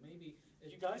generation. Maybe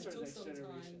You guys are the took next some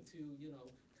generation. time to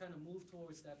kind of move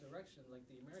towards that direction, like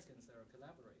the Americans that are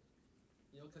collaborating.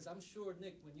 Because I'm sure,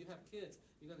 Nick, when you have kids,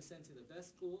 you're going to send to the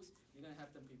best schools. You're going to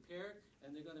have them prepared,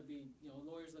 and they're going to be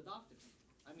lawyers or doctors.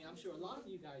 I mean, I'm sure a lot of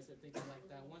you guys are thinking like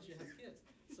that once you have kids.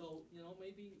 So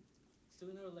maybe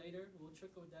sooner or later we'll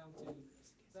trickle down to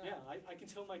that. Yeah, I can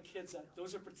tell my kids that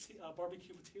those are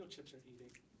barbecue potato chips they're eating.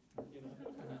 Did you have a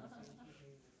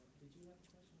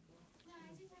question, Paul? No,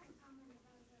 I just have a comment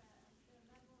about the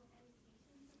level of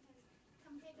education because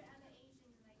compared to other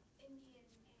Asians like Indian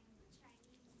and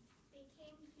Chinese, they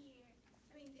came here.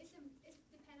 I mean, it's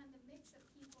depend on the mix of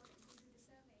people that you do the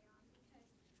survey on because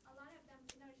a lot of them,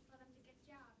 in order for them to get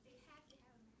jobs, they have to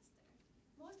have a master.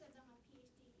 Most of them are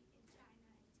PhD in China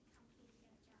and to come here to get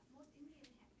a job. Most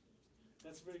Indians have PhD.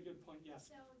 That's a very good point. Yeah.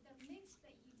 So the mix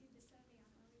that you do the survey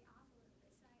on already off a little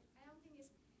bit. So I don't think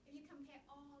it's if you compare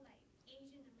all like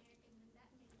Asian American, then that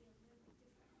may be a little bit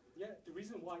different. Yeah, the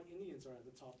reason why Indians are at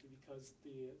the top is because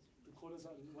the quotas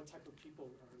on what type of people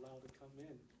are allowed to come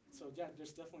in. So yeah,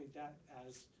 there's definitely that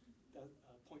as that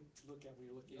point to look at when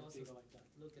you're looking You at also data like that.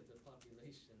 look at the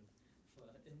population for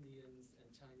Indians and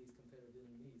Chinese compared to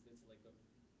Vietnamese. It's like a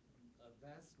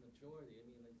vast majority. I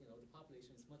mean, like, the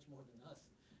population is much more than us.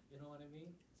 You know what I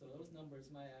mean? So those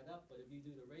numbers might add up, but if you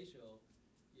do the ratio,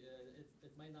 yeah,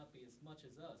 it might not be as much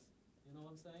as us. You know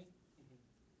what I'm saying?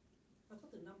 I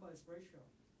thought the number is ratio.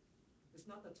 It's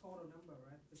not the total number,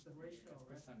 right? It's the ratio,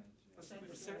 It's right? percentage.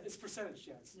 Yeah. Percentage. It's percentage,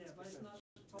 yes. Yeah, but it's not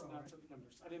total, Not right?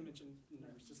 numbers. I didn't mention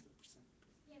numbers, just the percent.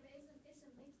 Yeah, but it's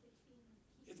a mix between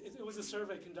people. It was a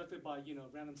survey conducted by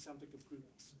random sampling of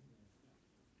groups.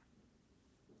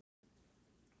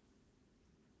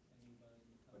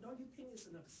 Anybody? But don't you think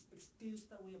it's an excuse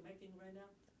that we are making right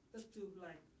now? Just to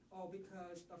like,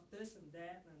 because of this and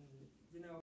that, and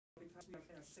because we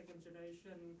have second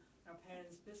generation, our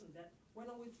parents, this and that. Why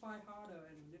don't we fight harder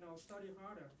and study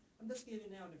harder? I'm just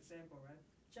giving now an example, right?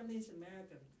 Japanese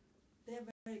American, they're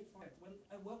very quiet. When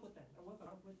I work with them, I work a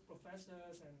lot with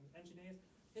professors and engineers.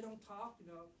 They don't talk,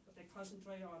 but they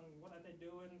concentrate on what are they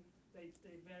doing. They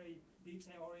very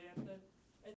detail oriented.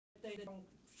 They don't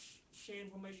share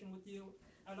information with you.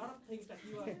 A lot of things that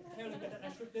you are telling me that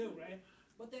I should do, right?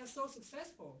 But they are so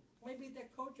successful. Maybe their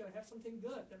culture has something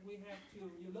good that we have to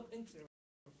look into.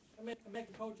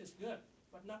 American culture is good,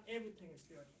 but not everything is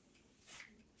good.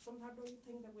 sometimes don't you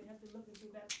think that we have to look into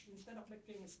that instead of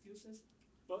making excuses?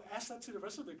 Well, ask that to the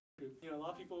rest of the group. A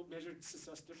lot of people measure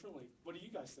success differently. What do you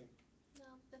guys think? No,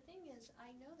 the thing is, I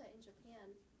know that in Japan,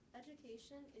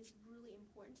 education is really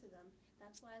important to them.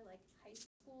 That's why, like, high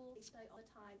school, they study all the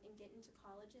time, and get into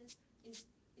colleges is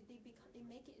they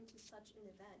make it into such an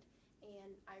event.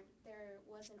 And there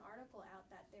was an article out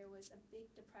that there was a big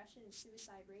depression and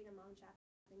suicide rate among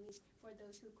Japanese for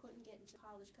those who couldn't get into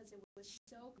college because it was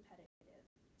so competitive.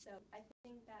 So I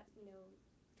think that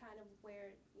kind of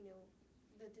where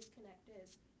the disconnect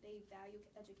is. They value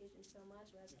education so much,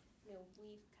 whereas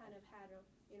we've kind of had a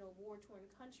war-torn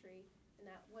country, and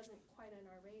that wasn't quite on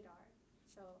our radar.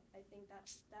 So I think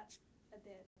that's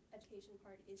the education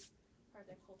part is part of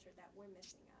their culture that we're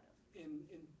missing out of. In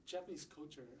Japanese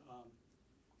culture,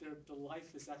 the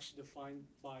life is actually defined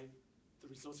by the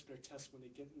results of their tests when they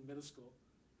get in middle school.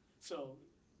 So,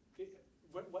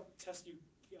 what test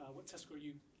score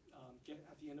you get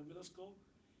at the end of middle school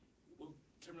will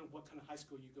determine what kind of high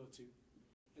school you go to,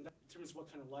 and that determines what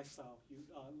kind of life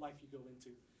you go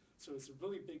into. So it's a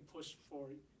really big push for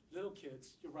little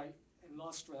kids. You're right, and a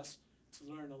lot of stress to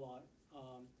learn a lot,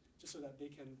 just so that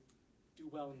they can do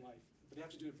well in life. But they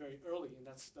have to do it very early, and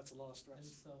that's a lot of stress.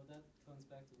 And so that comes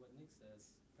back to what Nick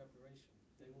says, preparation.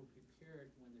 They were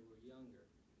prepared when they were younger,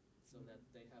 so that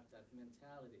they have that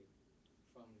mentality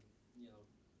from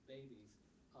babies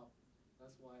up.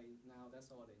 That's why now that's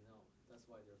all they know. That's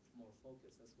why they're more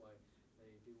focused. That's why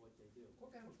they do what they do.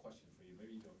 Well, I have a question for you.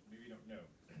 Maybe you don't know.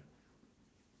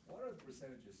 What are the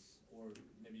percentages, or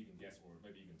maybe you can guess, or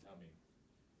maybe you can tell me,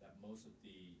 that most of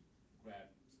the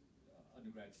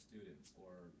undergrad students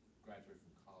or graduate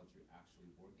from college who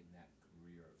actually work in that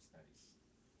career of studies?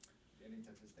 Any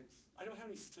statistics? I don't have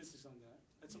any statistics on that.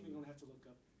 That's something I'm going to have to look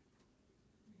up.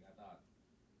 I thought,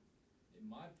 in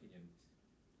my opinion,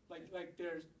 Like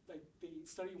they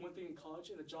study one thing in college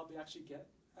and the job they actually get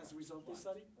as a result of their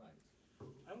study. Right.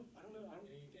 I don't know. I don't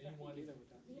think I have any data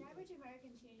with that. The average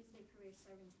American changes their career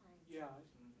 7 times. Yeah.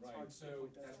 Right.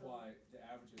 So that's why the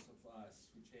averages of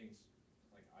us who changed,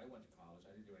 like I went to college.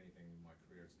 I didn't do anything in my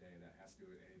career today that has to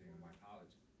do with anything in my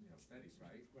college, studies,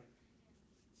 right? Right.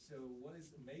 So what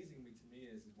is amazing to me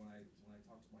is when I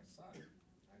talk to my son,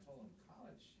 I told him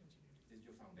college is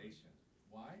your foundation.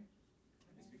 Why?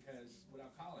 It's because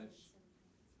without college,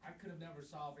 I could have never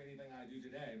solved anything I do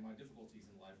today, my difficulties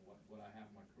in life, what I have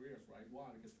in my careers, right?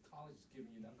 Why? Because college is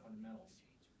giving you that fundamentals.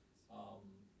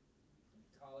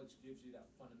 College gives you that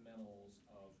fundamentals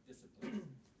of discipline.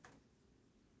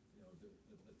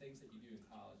 The things that you do in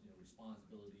college,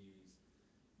 responsibilities,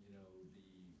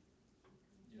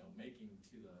 making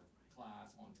to the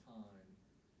class on time,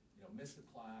 miss a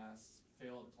class,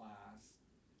 fail a class,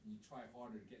 and you try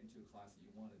harder to get into a class that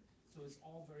you wanted. So it's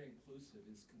all very inclusive.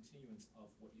 It's continuance of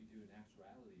what you do in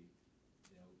actuality,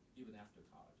 even after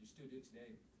college. You still do it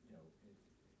today,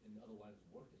 in other lines of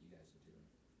work that you guys are doing.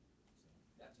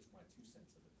 So that's just my 2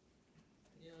 cents of it.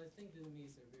 I think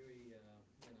Vietnamese are very,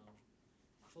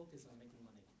 focused on making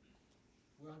money.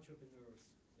 We're entrepreneurs,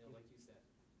 like you said.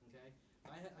 Okay,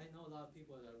 I know a lot of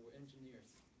people that were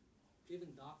engineers,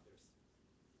 even doctors,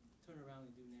 turn around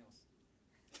and do nails,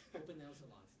 open nail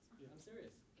salons. Yeah. I'm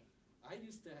serious. I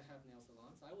used to have nail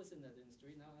salons. I was in that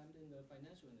industry. Now I'm in the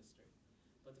financial industry.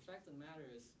 But the fact of the matter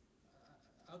is,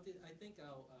 I think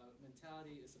our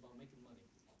mentality is about making money.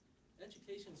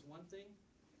 Education is one thing,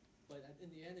 but in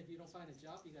the end, if you don't find a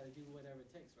job, you got to do whatever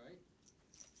it takes, right?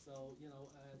 So,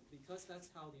 because that's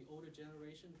how the older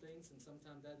generation thinks, and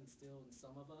sometimes that instilled in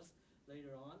some of us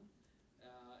later on,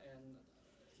 and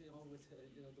with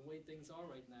the way things are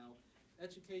right now,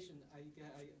 education, he said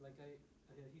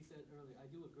earlier, I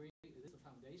do agree it is a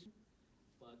foundation,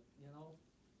 but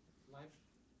life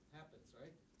happens,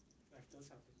 right? Life does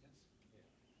happen, yes. Yeah.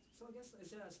 So I guess, is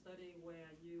there a study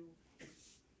where you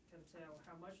can tell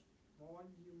how much more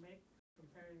you make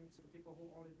comparing to people who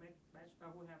only make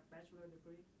who have bachelor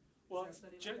degree? Well,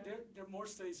 there are more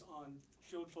studies on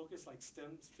field focus, like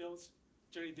STEM fields.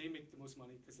 Generally, they make the most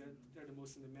money because they're the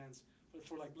most in demands. But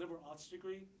for like liberal arts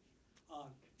degree,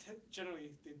 generally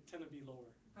they tend to be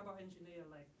lower. How about engineer,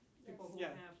 like people who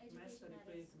Yeah. have master Education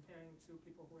degree matters. comparing to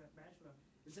people who have bachelor?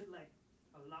 Is it like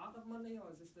a lot of money, or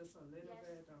is it just a little Yes.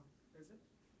 bit? Is it?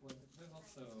 Well, there's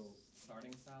also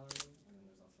starting salary, and then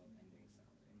there's also ending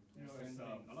salary. It's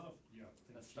a lot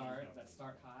of that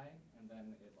start high, and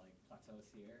then it like plateaus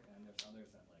here, and there's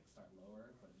others that like start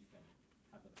lower, but you can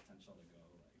have the potential to go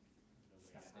like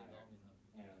sky Stay higher. long enough.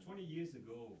 And 20 years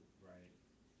ago, right?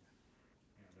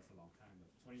 Yeah, that's a long time, but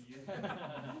 20 years ago,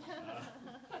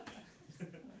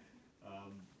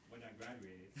 when I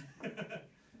graduated,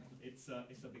 it's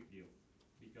a big deal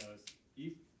because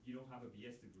if you don't have a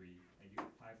BS degree and you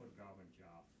apply for the government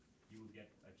job, you will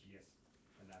get a GS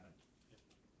 11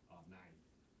 or 9.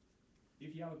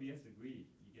 If you have a BS degree,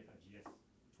 you get a GS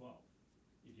 12.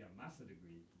 If you have a master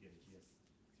degree, you get a GS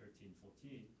 13,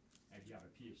 14. And if you have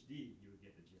a PhD, you will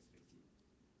get a GS 15.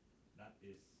 That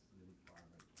is the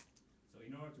requirement. So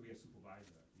in order to be a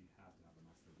supervisor, you have to have a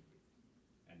master degree.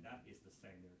 And that is the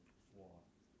standard for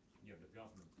the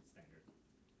government standard.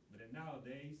 But then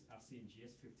nowadays, I've seen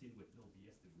GS 15 with no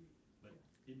BS degree. But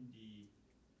in the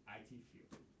IT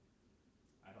field,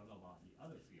 I don't know about the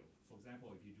other field. For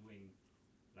example, if you're doing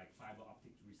like fiber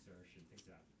optic research and things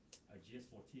like that, a GS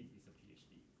 14 is a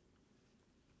PhD.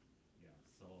 Yeah,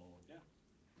 so Yeah.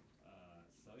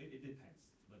 So it depends.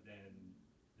 But then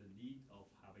the need of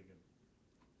having a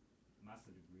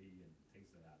master degree and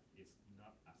things like that is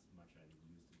not as much as it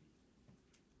used to be.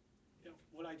 Yeah,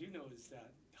 what I do know is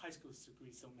that high school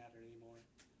degrees don't matter anymore,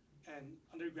 and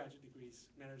undergraduate degrees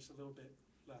matters a little bit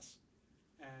less.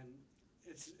 And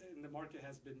the market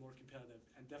has been more competitive,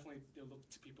 and definitely they'll look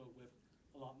to people with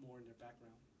a lot more in their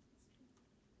background,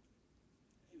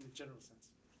 in the general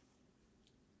sense.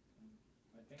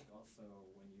 I think also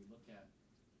when you look at,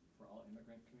 for all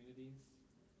immigrant communities,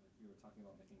 like you were talking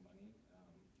about making money,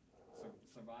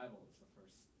 survival is the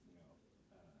first,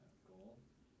 goal,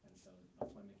 and so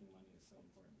that's why making money is so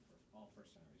important for all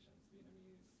first generations,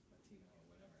 Vietnamese, Latino,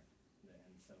 whatever.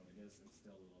 And so it is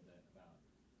instilled a little bit about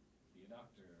be a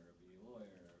doctor, be a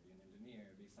lawyer, be an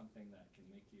engineer, be something that can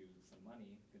make you some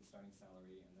money, good starting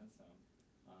salary, and then some.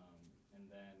 And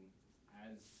then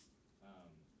as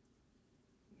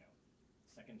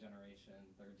second generation,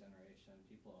 third generation,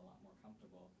 people are a lot more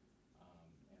comfortable,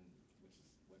 and which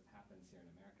is what happens here in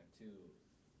America too.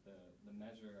 The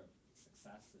measure of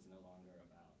success is no longer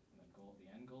about the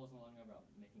end goal is no longer about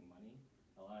making money.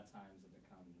 A lot of times it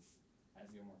becomes,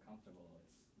 as you're more comfortable,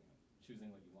 it's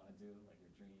choosing what you want to do, like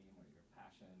your dream or your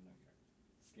passion or your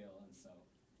skill, and so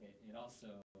it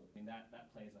also, that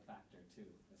plays a factor too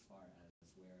as far as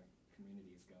where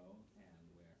communities go and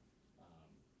where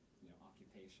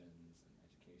occupations and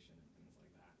education and things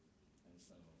like that. And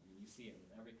so you see it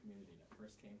with every community that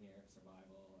first came here,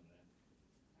 survival, and then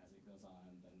as it goes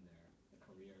on, then the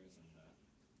careers and where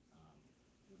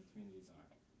the communities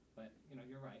are. But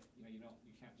you're right.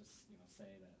 You can't just say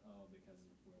that, oh, because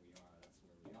of where we are, that's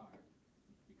where we are.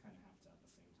 You kind of have to at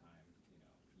the same time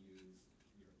use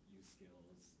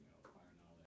skills, acquire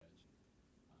knowledge,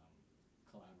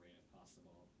 collaborate if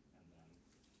possible, and then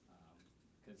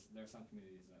because there are some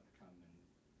communities that come and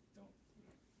don't.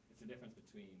 It's a difference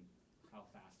between how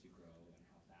fast you grow and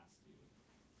how fast you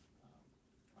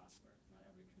prosper. Not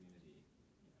every community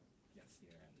gets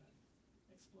here and then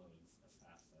explodes as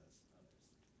fast as others.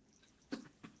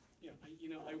 Yeah,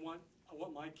 I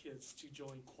want my kids to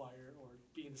join choir or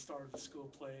be in the star of the school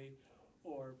play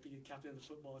or be a captain of the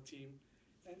football team.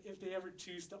 And if they ever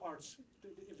choose the arts,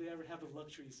 if they ever have the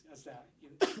luxuries as that,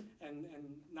 and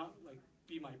not like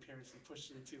be my parents and push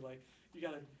them to like, you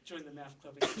got to join the math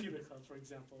club and computer club, for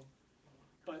example.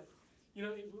 But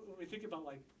when we think about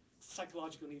like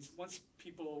psychological needs, once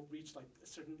people reach like a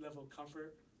certain level of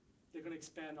comfort, they're going to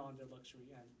expand on their luxury.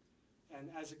 And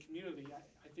as a community,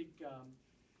 I think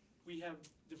we have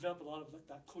developed a lot of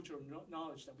that cultural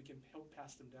knowledge that we can help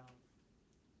pass them down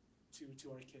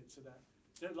to our kids, so that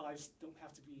their lives don't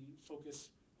have to be focused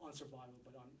on survival,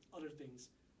 but on other things,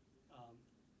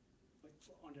 like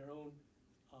on their own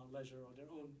leisure or their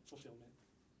own fulfillment.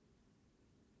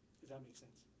 If that makes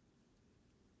sense.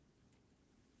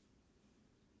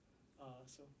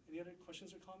 So, any other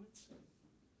questions or comments?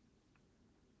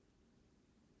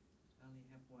 I only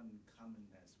have one comment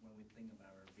that's when we think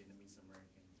about our Vietnamese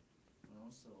American, and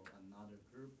also another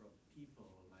group of people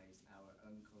like our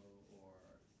uncle or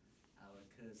our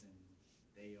cousin,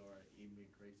 they are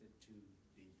immigrated to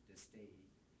the state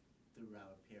through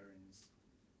our parents.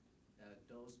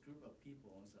 Those group of people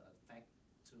also affect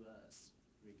to us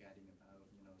regarding about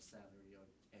salary or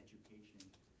education.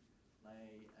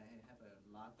 Like I have a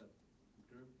lot of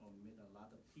group or meet a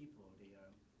lot of people. They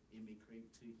are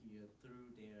immigrate to here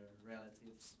through their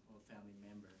relatives or family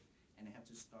member, and they have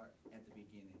to start at the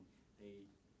beginning. They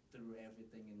threw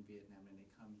everything in Vietnam and they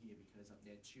come here because of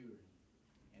their children.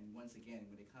 And once again,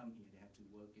 when they come here, they have to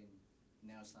work in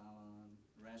nail salon,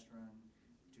 restaurant,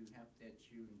 to have their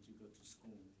children to go to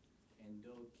school. And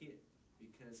those kids,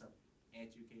 because of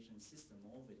education system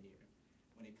over there,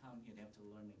 when they come here, they have to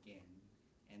learn again,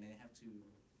 and they have to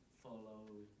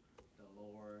follow the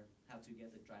law, how to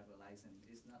get the driver license.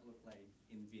 It's not look like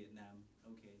in Vietnam.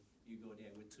 Okay, you go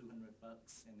there with $200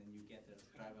 and then you get the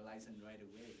driver license right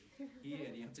away. Here,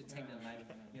 you have to take the life,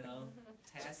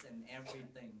 test and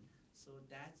everything. So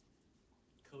that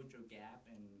cultural gap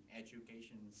and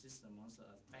education system also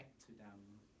affect to them,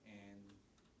 and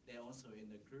they're also in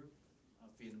the group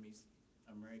of Vietnamese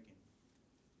American.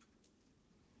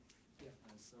 Yeah.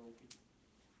 So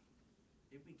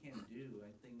if we can do, I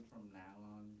think from now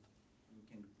on, we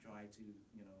can try to,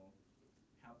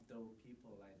 help those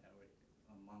people like our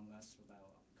among us about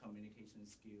communication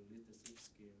skill, leadership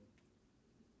skill.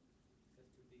 That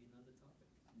could be another topic.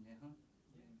 Yeah.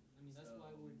 Yeah, I mean, that's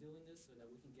why we're doing this, so that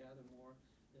we can gather more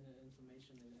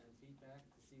information and feedback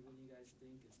to see what you guys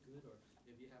think is good, or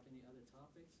if you have any other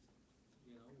topics,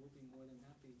 we'll be more than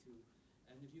happy to.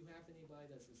 And if you have anybody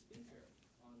that's a speaker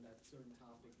on that certain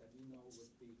topic that you know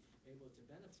would be able to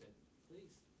benefit,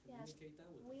 please Yes, communicate that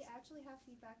with we us. actually have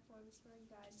feedback forms for you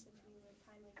guys if you would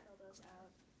kindly fill those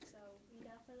out. So we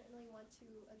definitely want to,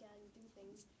 again, do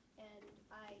things, and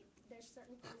there's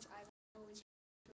certain things I always